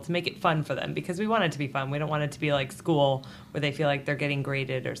possible to make it fun for them because we want it to be fun. We don't want it to be like school where they feel like they're getting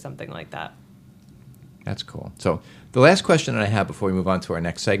graded or something like that. That's cool. So the last question that I have before we move on to our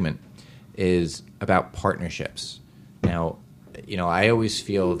next segment is about partnerships. Now, I always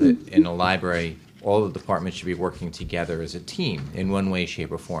feel that in a library, all the departments should be working together as a team in one way,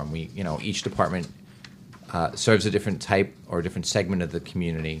 shape, or form. Each department serves a different type or a different segment of the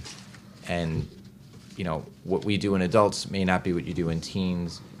community, and what we do in adults may not be what you do in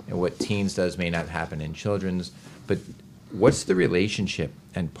teens, and what teens does may not happen in children's. But what's the relationship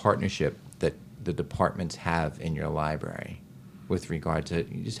and partnership that the departments have in your library with regard to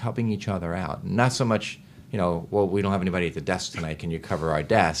just helping each other out? Not so much, well, we don't have anybody at the desk tonight, can you cover our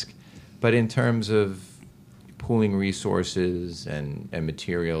desk? But in terms of pooling resources and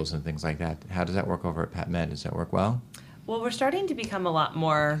materials and things like that, how does that work over at Pat Med? Does that work well? Well, we're starting to become a lot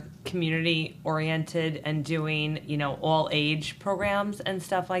more community-oriented and doing, all-age programs and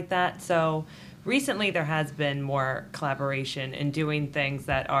stuff like that. So recently there has been more collaboration in doing things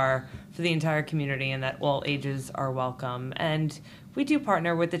that are for the entire community and that all ages are welcome. And we do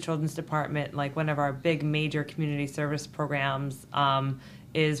partner with the Children's Department. One of our big major community service programs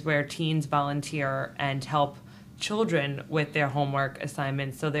is where teens volunteer and help children with their homework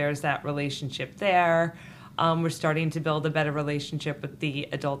assignments. So there's that relationship there. We're starting to build a better relationship with the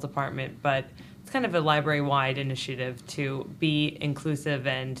adult department, but it's kind of a library-wide initiative to be inclusive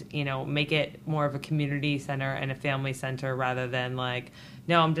and, make it more of a community center and a family center rather than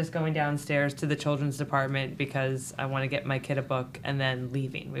no, I'm just going downstairs to the children's department because I want to get my kid a book and then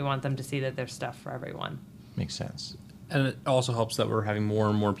leaving. We want them to see that there's stuff for everyone. Makes sense. And it also helps that we're having more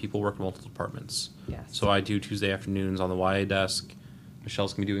and more people work in multiple departments. Yes. So I do Tuesday afternoons on the YA desk.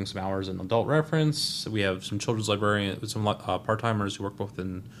 Michelle's going to be doing some hours in adult reference. We have some children's librarian with some part-timers who work both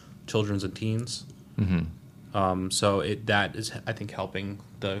in children's and teens. Mm-hmm. So that is, I think, helping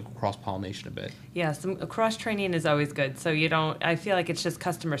the cross-pollination a bit. Yeah, some cross-training is always good. So I feel like it's just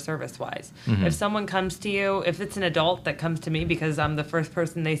customer service-wise. Mm-hmm. If someone comes to you, if it's an adult that comes to me because I'm the first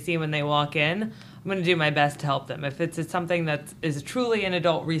person they see when they walk in, I'm going to do my best to help them. If it's something that is truly an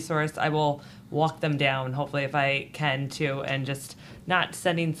adult resource, I will walk them down, hopefully, if I can, too, and just not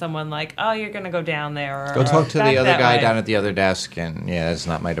sending someone like, oh, you're going to go down there. Or Go talk to the other guy way. down at the other desk, and it's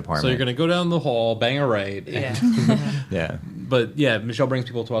not my department. So you're going to go down the hall, bang a right. Yeah. Yeah. But yeah, Michele brings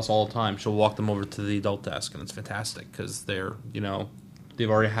people to us all the time. She'll walk them over to the adult desk, and it's fantastic because they're, they've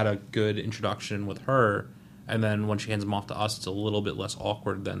already had a good introduction with her. And then when she hands them off to us, it's a little bit less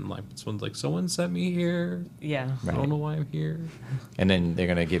awkward than like someone's like, someone sent me here. Yeah. I don't know why I'm here. And then they're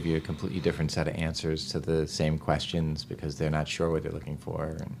going to give you a completely different set of answers to the same questions because they're not sure what they're looking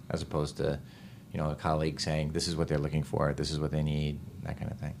for, as opposed to, a colleague saying, this is what they're looking for, this is what they need, that kind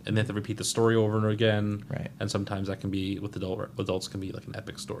of thing. And they have to repeat the story over and over again. Right. And sometimes that can be, with adults can be like an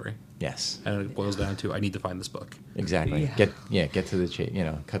epic story. Yes. And it boils down to, I need to find this book. Exactly. Yeah. Get to the chase,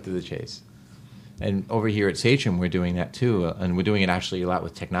 cut to the chase. And over here at Sachem, we're doing that too, and we're doing it actually a lot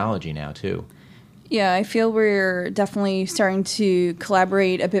with technology now too. Yeah, I feel we're definitely starting to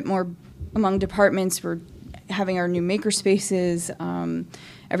collaborate a bit more among departments. We're having our new makerspaces.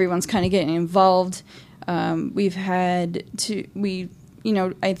 Everyone's kind of getting involved. We've had to,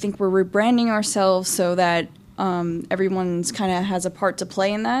 I think we're rebranding ourselves so that everyone's kind of has a part to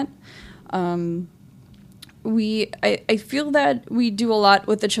play in that. I feel that we do a lot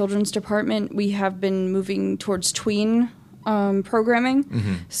with the children's department. We have been moving towards tween programming.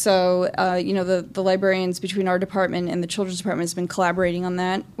 Mm-hmm. So, the librarians between our department and the children's department has been collaborating on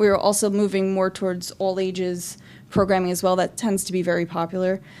that. We're also moving more towards all ages programming as well. That tends to be very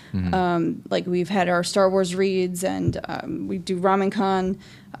popular. Mm-hmm. Like we've had our Star Wars reads, and we do Ramen Con,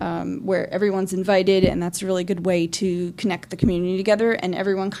 where everyone's invited, and that's a really good way to connect the community together, and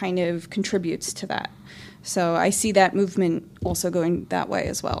everyone kind of contributes to that. So I see that movement also going that way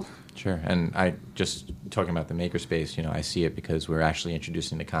as well. Sure. And I just talking about the makerspace, I see it because we're actually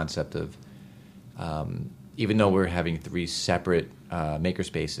introducing the concept of, even though we're having 3 separate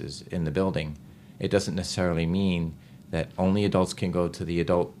makerspaces in the building, it doesn't necessarily mean that only adults can go to the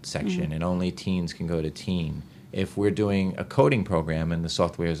adult section mm-hmm. and only teens can go to teen. If we're doing a coding program and the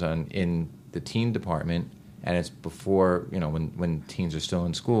software is in the teen department and it's before, when teens are still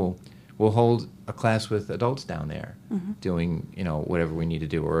in school, we'll hold a class with adults down there mm-hmm. doing, whatever we need to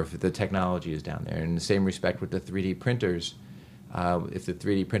do, or if the technology is down there. In the same respect with the 3D printers, if the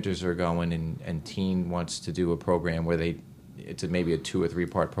 3D printers are going and teen wants to do a program where it's maybe a 2 or 3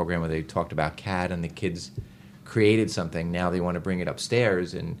 part program where they talked about CAD and the kids created something, now they want to bring it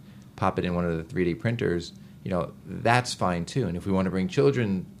upstairs and pop it in one of the 3D printers, that's fine too. And if we want to bring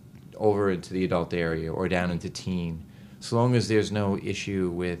children over into the adult area or down into teen, so long as there's no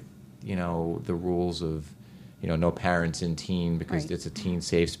issue with the rules of, no parents in teen because right. It's a teen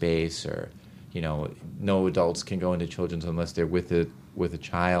safe space, or, no adults can go into children's unless they're with a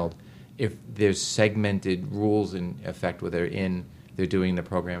child. If there's segmented rules in effect where they're doing the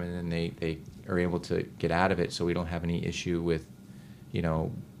program and then they are able to get out of it, so we don't have any issue with,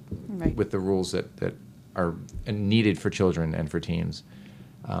 right. with the rules that are needed for children and for teens.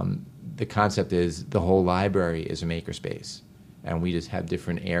 The concept is the whole library is a makerspace. And we just have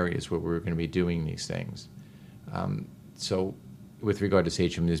different areas where we're going to be doing these things. So with regard to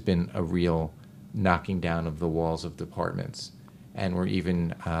Sachem, there's been a real knocking down of the walls of departments. And we're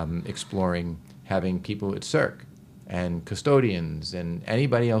even exploring having people at CERC and custodians and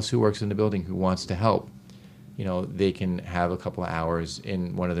anybody else who works in the building who wants to help. They can have a couple of hours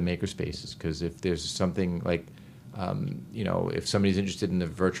in one of the makerspaces, because if there's something like, if somebody's interested in the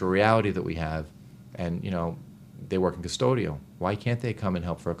virtual reality that we have and, they work in custodial, why can't they come and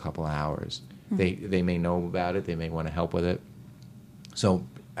help for a couple of hours? Mm-hmm. They may know about it. They may want to help with it. So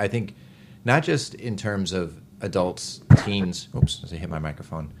I think not just in terms of adults, teens, as I hit my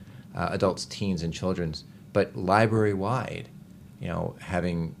microphone, adults, teens, and children's, but library-wide,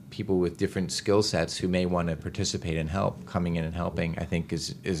 having people with different skill sets who may want to participate and help, coming in and helping, I think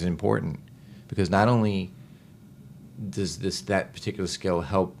is important. Because not only does that particular skill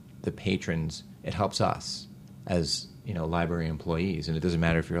help the patrons, it helps us as library employees. And it doesn't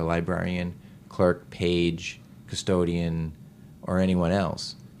matter if you're a librarian, clerk, page, custodian, or anyone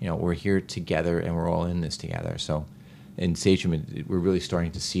else. We're here together and we're all in this together. So in Sachem, we're really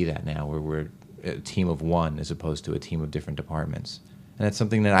starting to see that now, where we're a team of one as opposed to a team of different departments. And that's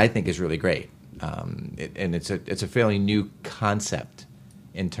something that I think is really great. And it's a fairly new concept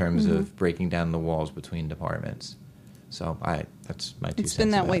in terms mm-hmm. of breaking down the walls between departments. So that's my 2 cents. It's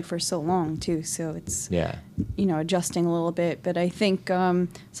been that of way for so long too, so it's Yeah. Adjusting a little bit. But I think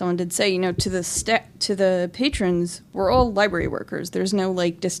someone did say to the patrons, we're all library workers. There's no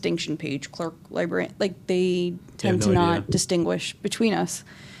like distinction page, clerk, librarian. Like they tend to not distinguish between us.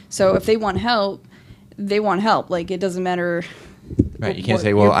 So if they want help, they want help. Like it doesn't matter. Right, you can't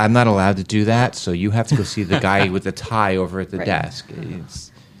say, well, I'm not allowed to do that, so you have to go see the guy with the tie over at the Right. desk.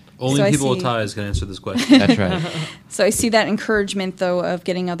 Only people with ties can answer this question. That's right. So I see that encouragement, though, of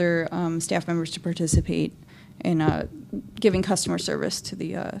getting other staff members to participate in giving customer service to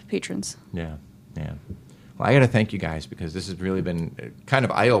the patrons. Yeah. Well, I got to thank you guys because this has really been kind of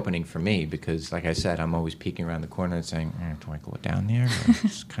eye-opening for me because, like I said, I'm always peeking around the corner and saying, do I go down there?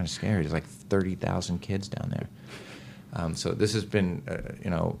 It's kind of scary. There's like 30,000 kids down there. So this has been,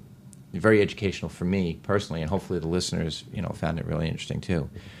 very educational for me personally, and hopefully the listeners, found it really interesting too.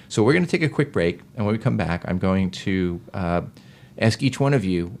 So we're going to take a quick break, and when we come back, I'm going to ask each one of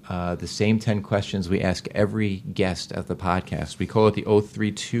you the same 10 questions we ask every guest of the podcast. We call it the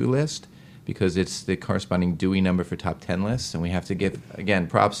 032 list because it's the corresponding Dewey number for top 10 lists, and we have to give, again,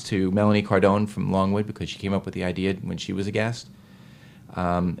 props to Melanie Cardone from Longwood because she came up with the idea when she was a guest.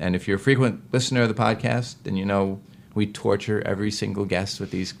 And if you're a frequent listener of the podcast, then you know we torture every single guest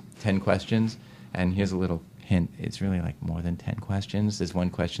with these 10 questions. And here's a little hint. It's really like more than 10 questions. There's one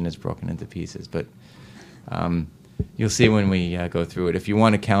question that's broken into pieces. But you'll see when we go through it. If you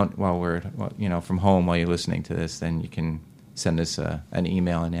want to count while we're, from home while you're listening to this, then you can send us an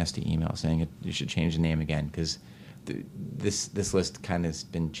email, a nasty email, saying you should change the name again. Because this list kind of has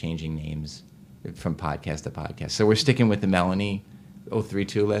been changing names from podcast to podcast. So we're sticking with the Melanie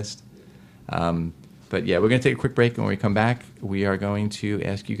 032 list. But yeah, we're going to take a quick break, and when we come back, we are going to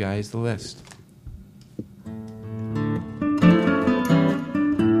ask you guys the list.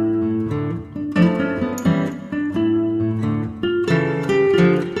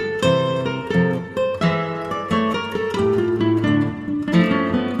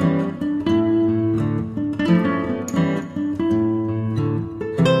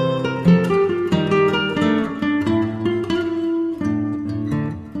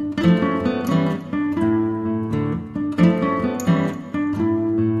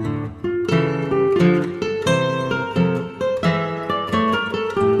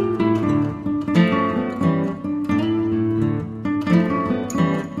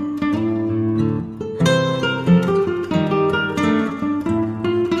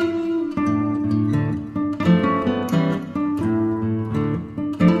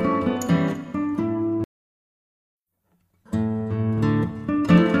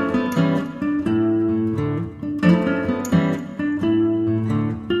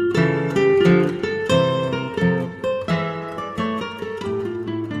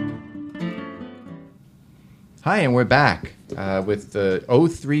 Hi, and we're back with the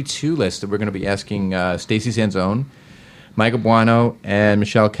 032 list that we're going to be asking Stacey Sansone, Mike Buono, and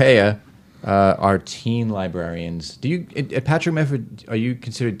Michele Cayea, our teen librarians. Do you at Patchogue Medford, are you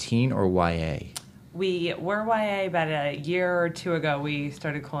considered teen or YA? We were YA about a year or two ago. We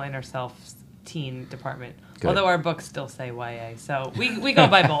started calling ourselves teen department. Good. Although our books still say YA, so we go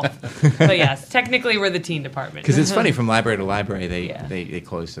by both. But yes, technically we're the teen department. Because it's funny, from library to library, they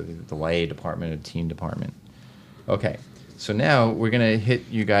close to the YA department or teen department. Okay, so now we're going to hit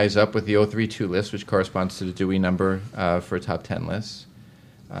you guys up with the 032 list, which corresponds to the Dewey number for a top 10 list.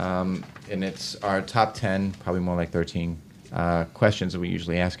 And it's our top 10, probably more like 13, questions that we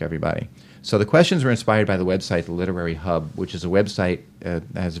usually ask everybody. So the questions were inspired by the website, The Literary Hub, which is a website that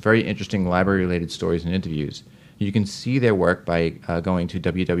has very interesting library-related stories and interviews. You can see their work by going to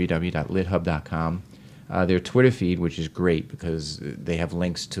www.lithub.com. Their Twitter feed, which is great because they have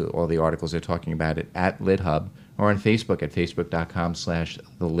links to all the articles they're talking about at LitHub, or on Facebook at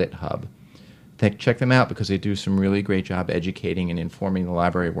facebook.com/thelithub. Check them out because they do some really great job educating and informing the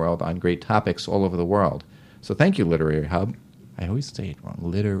library world on great topics all over the world. So thank you, Literary Hub. I always say it wrong.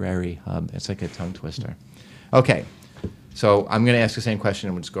 Literary Hub. It's like a tongue twister. Okay, so I'm going to ask the same question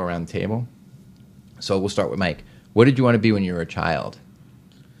and we'll just go around the table. So we'll start with Mike. What did you want to be when you were a child?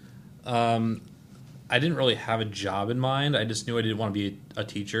 I didn't really have a job in mind. I just knew I didn't want to be a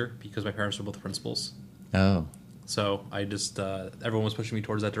teacher because my parents were both principals. Oh. So I just, everyone was pushing me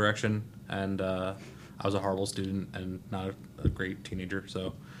towards that direction, and I was a horrible student and not a great teenager,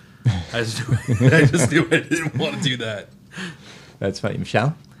 so I just knew I didn't want to do that. That's funny.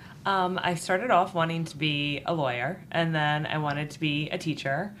 Michele? I started off wanting to be a lawyer, and then I wanted to be a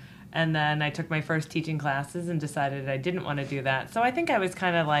teacher. And then I took my first teaching classes and decided I didn't want to do that. So I think I was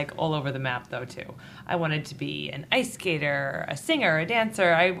kind of like all over the map, though, too. I wanted to be an ice skater, a singer, a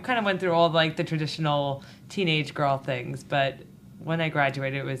dancer. I kind of went through all like the traditional teenage girl things. But when I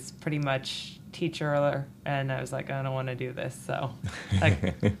graduated, it was pretty much teacher, and I was like, I don't want to do this. So,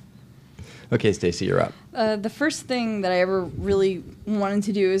 Okay, Stacey, you're up. The first thing that I ever really wanted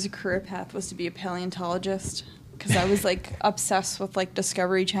to do as a career path was to be a paleontologist, because I was like obsessed with like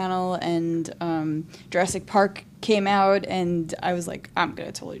Discovery Channel, and Jurassic Park came out, and I was like, I'm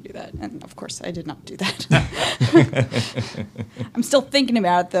gonna totally do that. And of course, I did not do that. I'm still thinking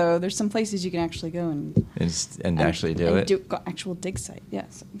about it, though. There's some places you can actually go and actually do it. Do actual dig site.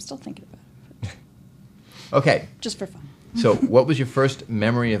 Yes, I'm still thinking about it. Okay. Just for fun. So, what was your first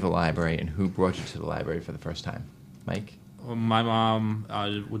memory of the library, and who brought you to the library for the first time? Mike? Well, my mom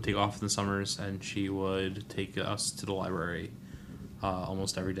would take off in the summers, and she would take us to the library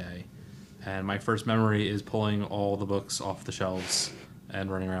almost every day. And my first memory is pulling all the books off the shelves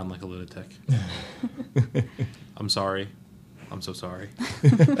and running around like a lunatic. I'm sorry. I'm so sorry.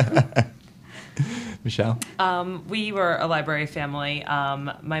 Michele? We were a library family.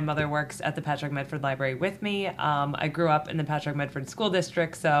 My mother works at the Patchogue Medford Library with me. I grew up in the Patchogue Medford School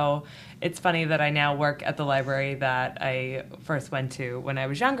District, so it's funny that I now work at the library that I first went to when I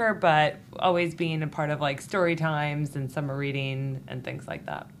was younger, but always being a part of like story times and summer reading and things like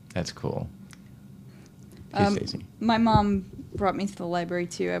that. That's cool. Hey, Stacey. My mom brought me to the library,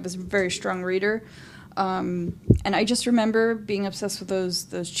 too. I was a very strong reader. And I just remember being obsessed with those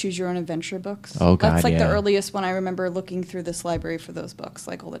Choose Your Own Adventure books. Oh, God, That's like yeah. the earliest one I remember looking through this library for those books,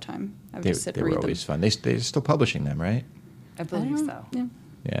 like all the time. I would just sit They and were read always them. fun. They're still publishing them, right? I believe so. Yeah.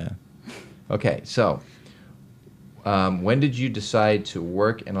 Yeah. Okay, so when did you decide to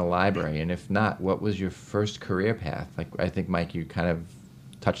work in a library? And if not, what was your first career path? Like, I think, Mike, you kind of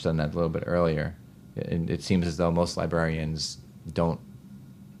touched on that a little bit earlier. And it seems as though most librarians don't,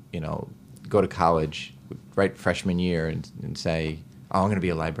 go to college right freshman year and say, oh, I'm going to be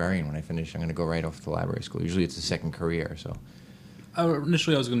a librarian when I finish. I'm going to go right off to library school. Usually it's a second career. So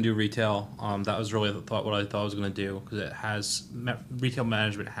Initially, I was going to do retail. That was really what I thought I was going to do, because retail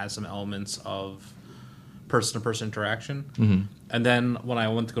management has some elements of person-to-person interaction. Mm-hmm. And then when I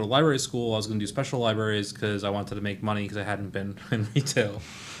went to go to library school, I was going to do special libraries because I wanted to make money because I hadn't been in retail.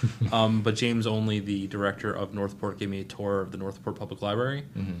 But James Only, the director of Northport, gave me a tour of the Northport Public Library.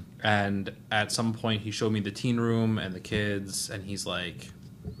 Mm-hmm. And at some point, he showed me the teen room and the kids, and he's like,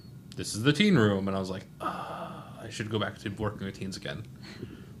 this is the teen room. And I was like, I should go back to working with teens again.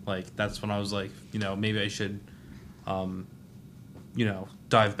 Like, that's when I was like, maybe I should, dive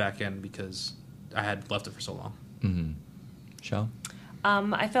back in, because I had left it for so long. Mm-hmm. Michele?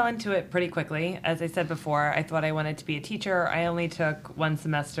 I fell into it pretty quickly. As I said before, I thought I wanted to be a teacher. I only took one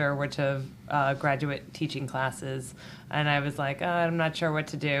semester worth of graduate teaching classes, and I was like, I'm not sure what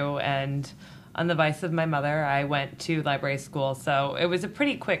to do. And on the advice of my mother, I went to library school. So it was a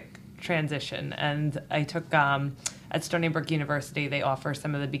pretty quick transition. And I took, at Stony Brook University, they offer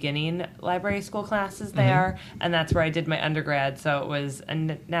some of the beginning library school classes there, and that's where I did my undergrad. So it was a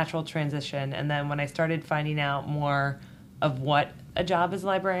natural transition. And then when I started finding out more of what a job as a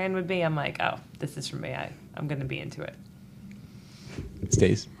librarian would be, I'm like, oh, this is for me. I'm going to be into it.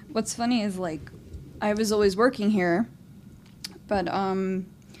 Stace? What's funny is, like, I was always working here, but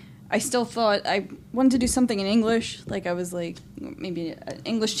I still thought I wanted to do something in English. Like, I was, like, maybe an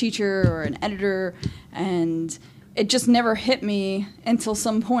English teacher or an editor, and it just never hit me until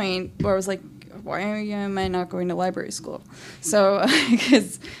some point where I was like, why am I not going to library school? So,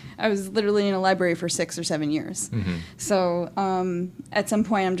 because I was literally in a library for 6 or 7 years. Mm-hmm. So, at some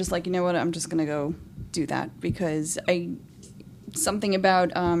point, I'm just like, you know what, I'm just going to go do that, because something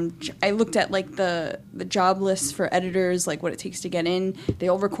about, I looked at, like, the job lists for editors, like, what it takes to get in. They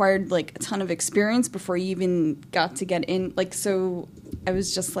all required, like, a ton of experience before you even got to get in. Like, so I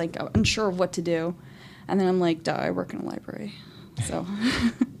was just, like, unsure of what to do. And then I'm like, duh, I work in a library. So...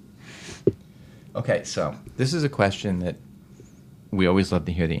 Okay, so this is a question that we always love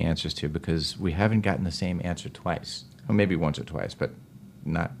to hear the answers to, because we haven't gotten the same answer twice. Or maybe once or twice, but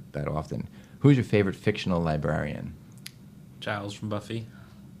not that often. Who's your favorite fictional librarian? Giles from Buffy.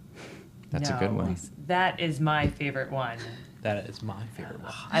 That's a good one. That is my favorite one. That is my favorite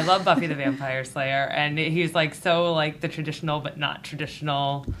one. I love Buffy the Vampire Slayer, and he's like so like the traditional but not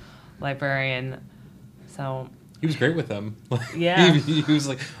traditional librarian. So he was great with them. Yeah. he was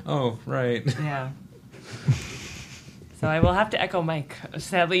like, oh, right. Yeah. So I will have to echo Mike.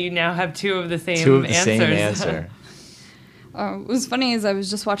 Sadly, you now have two of the same answers. Two of the same answer. What was funny is I was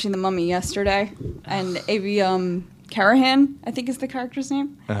just watching The Mummy yesterday, and Carahan, I think is the character's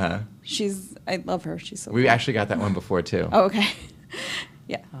name. Uh-huh. I love her. She's so We cool. actually got that one before, too. Oh, okay.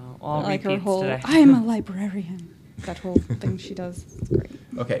 Yeah. All I like her repeats whole, today. I'm a librarian. That whole thing she does. It's great.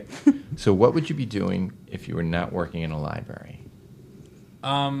 Okay. So what would you be doing if you were not working in a library?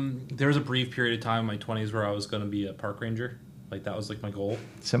 There was a brief period of time in my 20s where I was going to be a park ranger. Like, that was, like, my goal.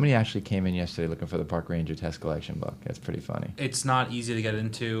 Somebody actually came in yesterday looking for the Park Ranger test collection book. That's pretty funny. It's not easy to get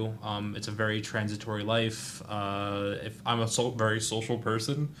into. It's a very transitory life. If I'm a very social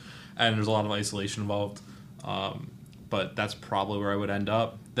person, and there's a lot of isolation involved. But that's probably where I would end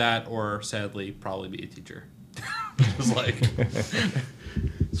up. That, or sadly, probably be a teacher. It's like,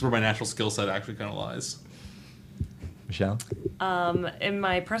 it's where my natural skill set actually kind of lies. Michele? In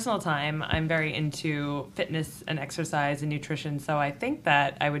my personal time, I'm very into fitness and exercise and nutrition, so I think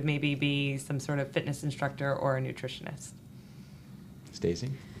that I would maybe be some sort of fitness instructor or a nutritionist. Stacey?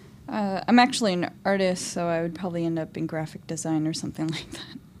 I'm actually an artist, so I would probably end up in graphic design or something like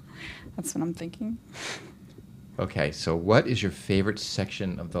that. That's what I'm thinking. Okay, so what is your favorite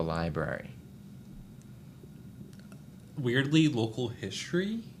section of the library? Weirdly, local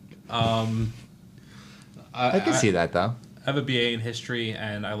history. I can see that, though. I have a BA in history,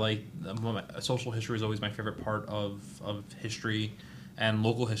 and I like social history is always my favorite part of history, and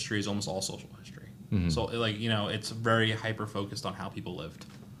local history is almost all social history. Mm-hmm. So, like, you know, it's very hyper focused on how people lived.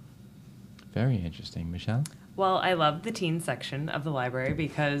 Very interesting. Michele? Well, I love the teen section of the library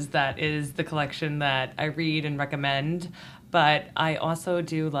because that is the collection that I read and recommend, but I also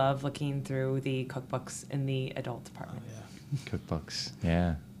do love looking through the cookbooks in the adult department. Cookbooks.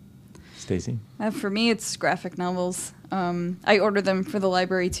 Yeah. Stacey? For me, it's graphic novels. I order them for the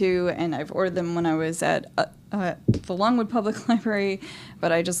library, too, and I've ordered them when I was at the Longwood Public Library,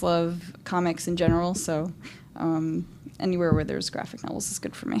 but I just love comics in general, so anywhere where there's graphic novels is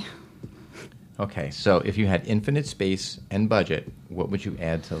good for me. Okay, so if you had infinite space and budget, what would you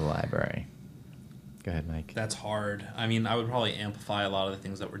add to the library? Go ahead, Mike. That's hard. I mean, I would probably amplify a lot of the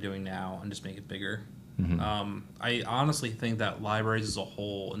things that we're doing now and just make it bigger. Mm-hmm. I honestly think that libraries as a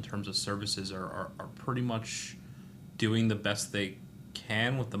whole, in terms of services, are pretty much doing the best they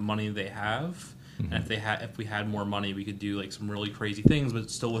can with the money they have. Mm-hmm. And if we had more money, we could do like some really crazy things,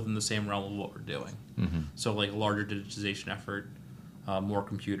 but still within the same realm of what we're doing. Mm-hmm. So like a larger digitization effort, more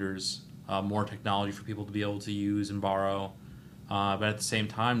computers, more technology for people to be able to use and borrow, but at the same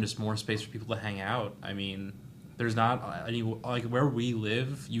time, just more space for people to hang out. I mean, there's not any, like where we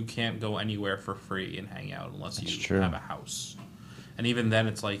live, you can't go anywhere for free and hang out unless That's you true. have a house. And even then,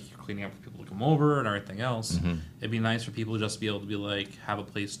 it's like you're cleaning up for people to come over and everything else. Mm-hmm. It'd be nice for people just to be able to be like, have a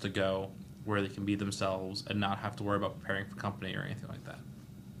place to go where they can be themselves and not have to worry about preparing for company or anything like that.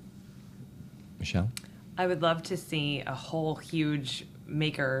 Michele? I would love to see a whole huge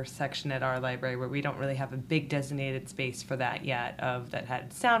maker section at our library where we don't really have a big designated space for that yet, that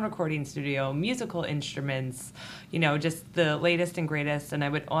had sound recording studio, musical instruments, just the latest and greatest. And I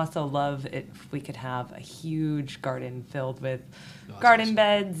would also love it if we could have a huge garden filled with garden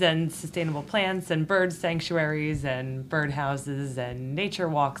beds and sustainable plants and bird sanctuaries and bird houses and nature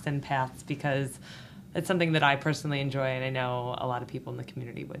walks and paths, because it's something that I personally enjoy, and I know a lot of people in the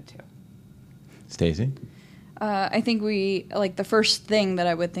community would too. Stacey? I think the first thing that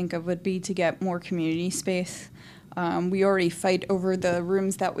I would think of would be to get more community space. We already fight over the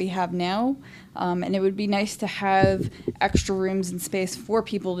rooms that we have now, and it would be nice to have extra rooms and space for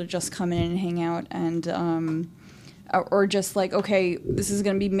people to just come in and hang out, and or just like, okay, this is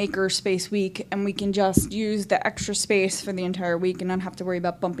going to be Maker Space Week, and we can just use the extra space for the entire week and not have to worry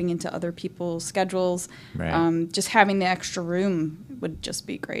about bumping into other people's schedules. Right. Just having the extra room would just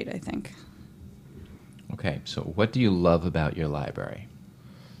be great, I think. Okay, so what do you love about your library?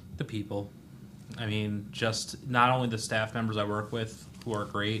 The people. I mean, just not only the staff members I work with, who are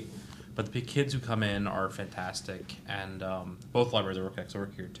great, but the kids who come in are fantastic. And both libraries I work at, 'cause I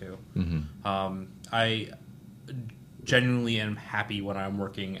work here too. Mm-hmm. I genuinely am happy when I'm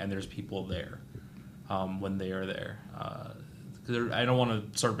working and there's people there when they are there. I don't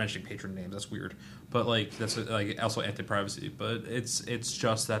want to start mentioning patron names. That's weird. But that's also anti-privacy. But it's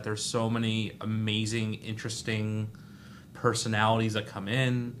just that there's so many amazing, interesting personalities that come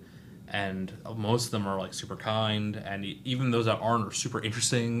in, and most of them are super kind, and even those that aren't are super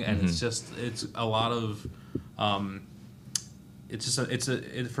interesting. And Mm-hmm. it's a lot of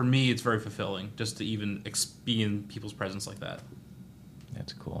for me it's very fulfilling just to even be in people's presence like that.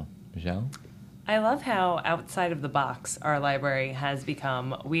 That's cool. Michele? I love how outside of the box our library has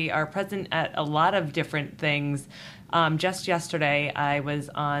become. We are present at a lot of different things. Just yesterday, I was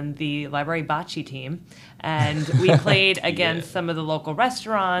on the library bocce team, and we played against some of the local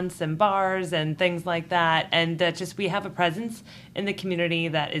restaurants and bars and things like that. And just we have a presence in the community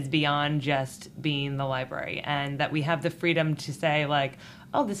that is beyond just being the library, and that we have the freedom to say, like,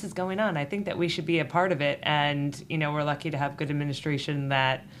 oh, this is going on. I think that we should be a part of it. And, we're lucky to have good administration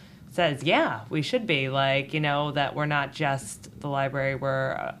that says, yeah, we should be, like, that we're not just the library,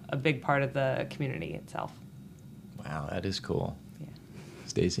 we're a big part of the community itself. Wow, that is cool. Yeah.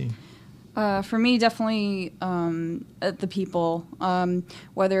 Stacey? For me, definitely the people,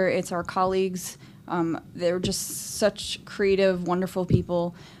 whether it's our colleagues, they're just such creative, wonderful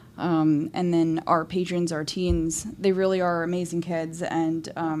people. And then our patrons, our teens, they really are amazing kids.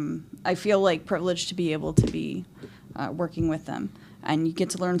 And I feel like privileged to be able to be working with them. And you get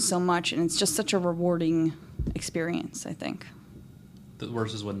to learn so much, and it's just such a rewarding experience, I think. The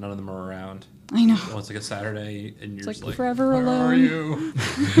worst is when none of them are around. I know. Well, it's like a Saturday, and you're It's just like forever where alone. are you?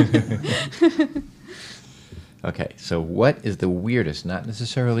 Okay, so what is the weirdest, not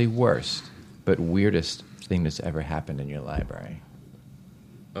necessarily worst, but weirdest thing that's ever happened in your library?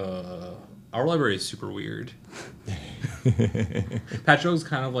 Our library is super weird. Patchogue is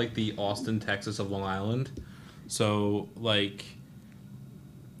kind of like the Austin, Texas of Long Island. So, like,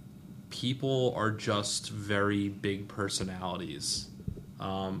 people are just very big personalities.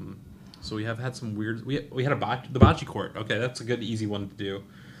 So we have had some weird... We had the bocce court. Okay, that's a good, easy one to do.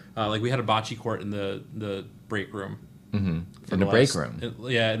 We had a bocce court in the break room. Mm-hmm. In the break room?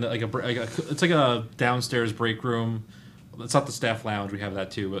 It's like a downstairs break room. It's not the staff lounge. We have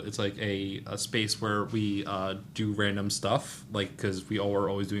that too, but it's like a space where we do random stuff, like, because we all were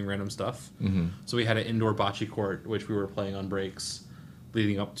always doing random stuff. Mm-hmm. So we had an indoor bocce court, which we were playing on breaks,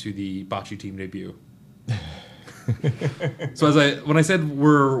 leading up to the bocce team debut. So when I said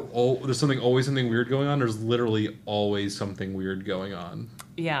there's always something weird going on, there's literally always something weird going on.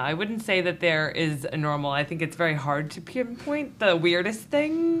 Yeah, I wouldn't say that there is a normal. I think it's very hard to pinpoint the weirdest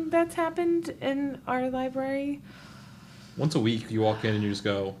thing that's happened in our library. Once a week, you walk in and you just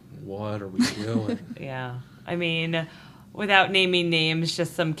go, what are we doing? Yeah. I mean, without naming names,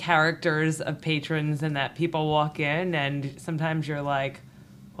 just some characters of patrons, and that people walk in and sometimes you're like,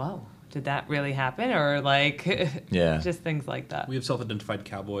 whoa, did that really happen? Or like, yeah, just things like that. We have self-identified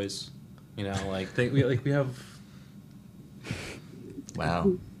cowboys, we have.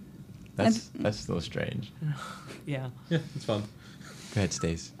 Wow, that's a little strange. Yeah, it's fun. Go ahead,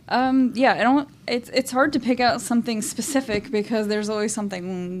 Stace. It's hard to pick out something specific because there's always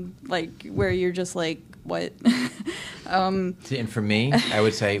something like where you're just like, what? See, and for me, I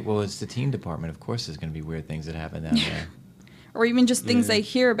would say, well, it's the teen department. Of course, there's going to be weird things that happen down there. Or even just things I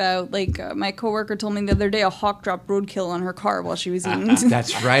hear about. Like my coworker told me the other day a hawk dropped roadkill on her car while she was eating.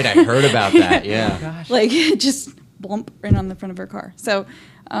 That's right. I heard about that. Yeah. Oh, gosh. Like just blump right on the front of her car. So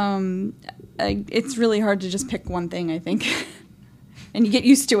it's really hard to just pick one thing, I think. And you get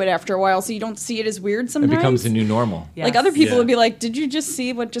used to it after a while, so you don't see it as weird sometimes. It becomes the new normal. Yes. Like other people would be like, did you just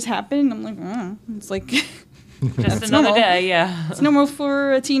see what just happened? I'm like, it's like... Just another normal. day, yeah. It's normal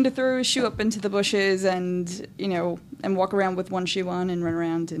for a teen to throw his shoe up into the bushes and, and walk around with one shoe on and run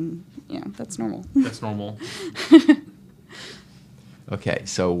around, and, that's normal. That's normal. Okay,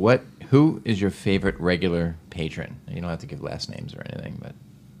 so who is your favorite regular patron? You don't have to give last names or anything, but...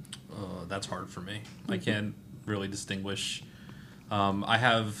 That's hard for me. I can't really distinguish... I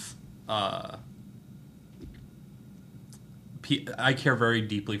have. I care very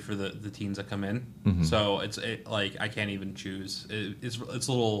deeply for the teens that come in, so I can't even choose. It's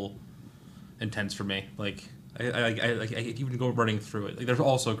a little intense for me. Like I even go running through it. Like, they're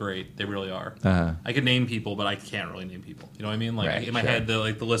all so great. They really are. Uh-huh. I can name people, but I can't really name people. You know what I mean? Like Right, in my head, the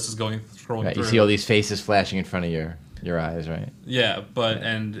list is scrolling Right, through. you see all these faces flashing in front of your eyes, right? Yeah,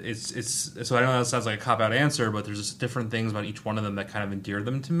 and it's so I know that sounds like a cop-out answer, but there's just different things about each one of them that kind of endear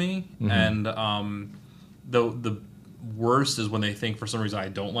them to me. And the worst is when they think for some reason I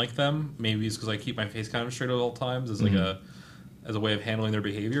don't like them. Maybe it's because I keep my face kind of straight at all times as like as a way of handling their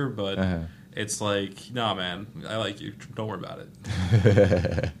behavior. But it's like, nah, man, I like you. Don't worry about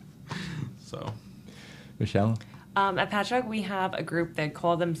it. So, Michele? At Patchogue, we have a group that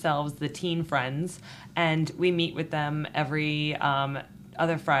call themselves the Teen Friends, and we meet with them every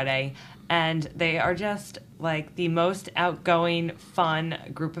other Friday. And they are just like the most outgoing, fun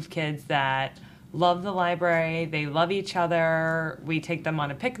group of kids that love the library. They love each other. We take them on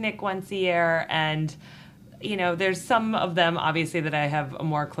a picnic once a year, and there's some of them obviously that I have a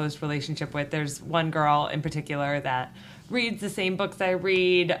more close relationship with. There's one girl in particular that reads the same books I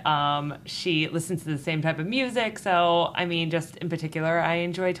read. She listens to the same type of music. So, I mean, just in particular, I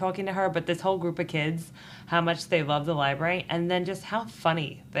enjoy talking to her. But this whole group of kids, how much they love the library, and then just how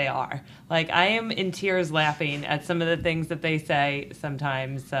funny they are. Like, I am in tears laughing at some of the things that they say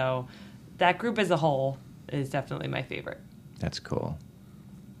sometimes. So that group as a whole is definitely my favorite. That's cool.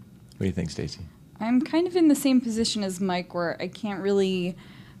 What do you think, Stacey? I'm kind of in the same position as Mike, where I can't really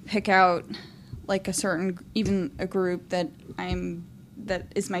pick out like even a group that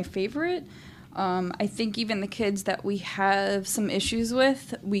is my favorite. I think even the kids that we have some issues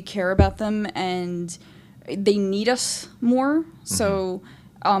with, we care about them and they need us more. Mm-hmm. So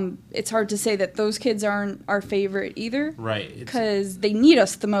it's hard to say that those kids aren't our favorite either. Right. Because they need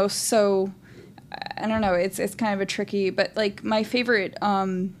us the most. So I don't know. It's kind of a tricky, but like my favorite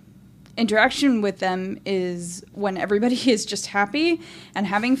interaction with them is when everybody is just happy and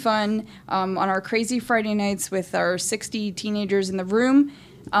having fun on our crazy Friday nights with our 60 teenagers in the room.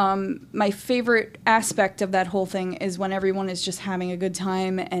 My favorite aspect of that whole thing is when everyone is just having a good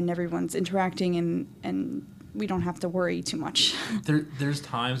time and everyone's interacting and we don't have to worry too much. There's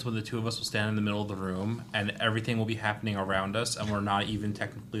times when the two of us will stand in the middle of the room and everything will be happening around us and we're not even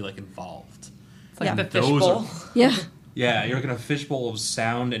technically like involved. It's like the fishbowl. Yeah. Yeah, you're like in a fishbowl of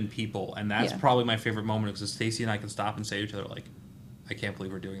sound and people, and that's probably my favorite moment because Stacey and I can stop and say to each other, like, I can't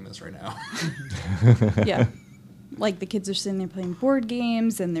believe we're doing this right now. Yeah. Like the kids are sitting there playing board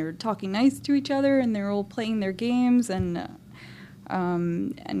games, and they're talking nice to each other, and they're all playing their games, and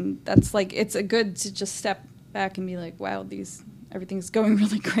that's like, it's a good to just step back and be like, wow, everything's going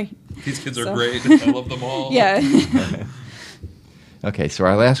really great. These kids are great. I love them all. Yeah. Okay, so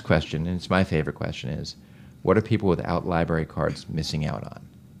our last question, and it's my favorite question, is what are people without library cards missing out on?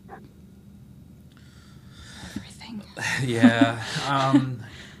 Everything. Yeah.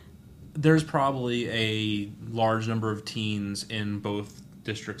 There's probably a large number of teens in both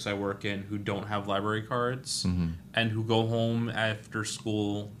districts I work in who don't have library cards and who go home after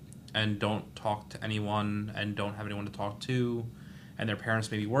school and don't talk to anyone and don't have anyone to talk to, and their parents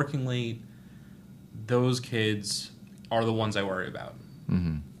may be working late. Those kids are the ones I worry about.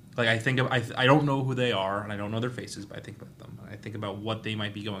 Mm-hmm. Like, I don't know who they are, and I don't know their faces, but I think about them. I think about what they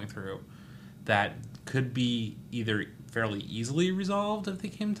might be going through that could be either fairly easily resolved if they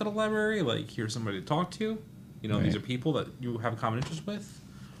came to the library, like, here's somebody to talk to. You know, These are people that you have a common interest with.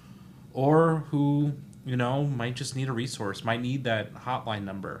 Or who, you know, might just need a resource, might need that hotline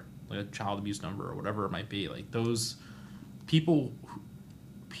number, like a child abuse number or whatever it might be. Like, those people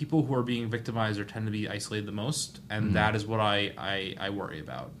who are being victimized or tend to be isolated the most, and that is what I worry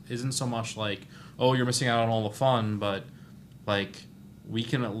about. Isn't so much like, oh, you're missing out on all the fun, but like, we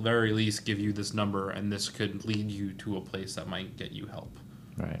can at the very least give you this number, and this could lead you to a place that might get you help.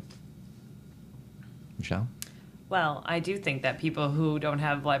 Right. Michele? Well, I do think that people who don't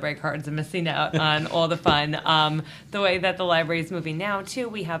have library cards are missing out on all the fun. The way that the library is moving now, too,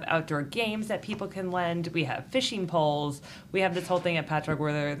 we have outdoor games that people can lend. We have fishing poles. We have this whole thing at Patchogue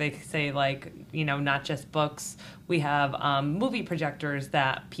where they say, like, you know, not just books. We have movie projectors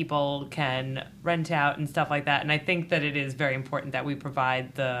that people can rent out and stuff like that. And I think that it is very important that we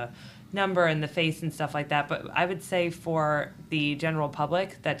provide the number and the face and stuff like that. But I would say for the general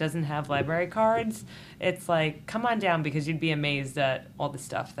public that doesn't have library cards, it's like, come on down, because you'd be amazed at all the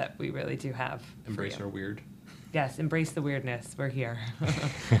stuff that we really do have. Embrace our weird. Yes, embrace the weirdness. We're here.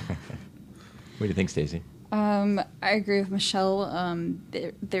 What do you think, Stacey? I agree with Michele.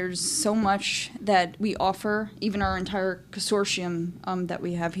 There's so much that we offer, even our entire consortium that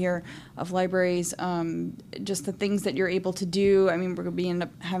we have here of libraries, just the things that you're able to do. I mean, we're going to end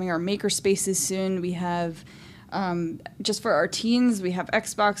up having our maker spaces soon. We have, just for our teens, we have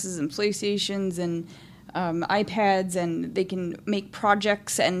Xboxes and PlayStations and iPads, and they can make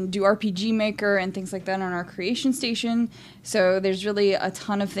projects and do RPG Maker and things like that on our creation station. So there's really a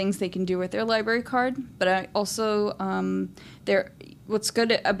ton of things they can do with their library card. But I also, what's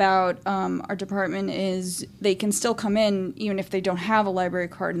good about our department is they can still come in even if they don't have a library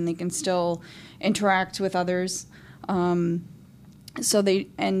card, and they can still interact with others.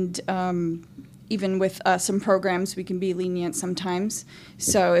 Even with some programs, we can be lenient sometimes.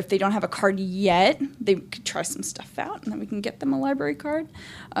 So if they don't have a card yet, they could try some stuff out, and then we can get them a library card.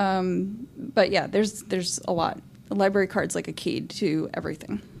 But yeah, there's a lot. A library card's like a key to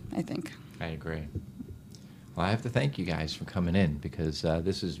everything, I think. I agree. Well, I have to thank you guys for coming in, because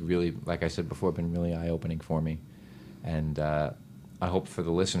this is really, like I said before, been really eye-opening for me. And I hope for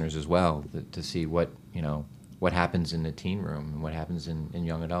the listeners as well to see what happens in the teen room and what happens in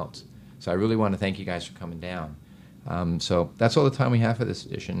young adults. So I really want to thank you guys for coming down. So that's all the time we have for this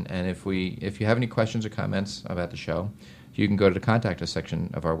edition. And if you have any questions or comments about the show, you can go to the Contact Us section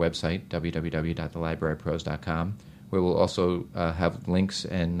of our website, www.thelibrarypros.com, where we'll also have links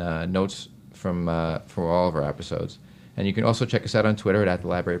and notes for all of our episodes. And you can also check us out on Twitter at The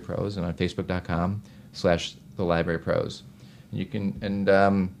Library Pros and on Facebook.com/The Library Pros. And you can,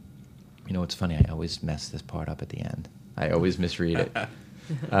 you know, it's funny, I always mess this part up at the end. I always misread it.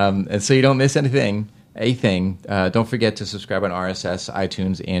 And so you don't miss anything. Don't forget to subscribe on RSS,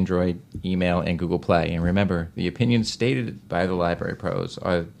 iTunes, Android, email, and Google Play. And remember, the opinions stated by the Library Pros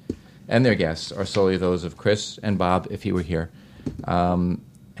and their guests are solely those of Chris and Bob, if he were here,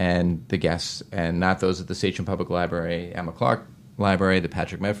 and the guests, and not those of the Sachem Public Library, Emma Clark Library, the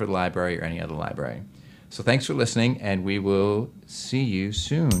Patchogue Medford Library, or any other library. So thanks for listening, and we will see you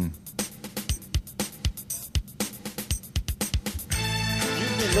soon.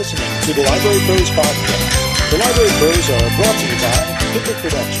 Listening to the Library Pros Podcast. The Library Pros are brought to you by Pippa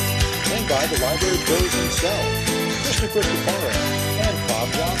Productions and by the Library Pros themselves, Christopher and Bob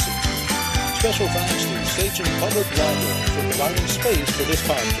Johnson. Special thanks to Sachem Public Library for providing space for this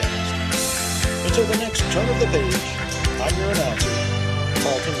podcast. Until the next turn of the page, I'm your announcer,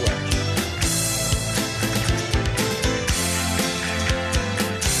 Carlton Welch.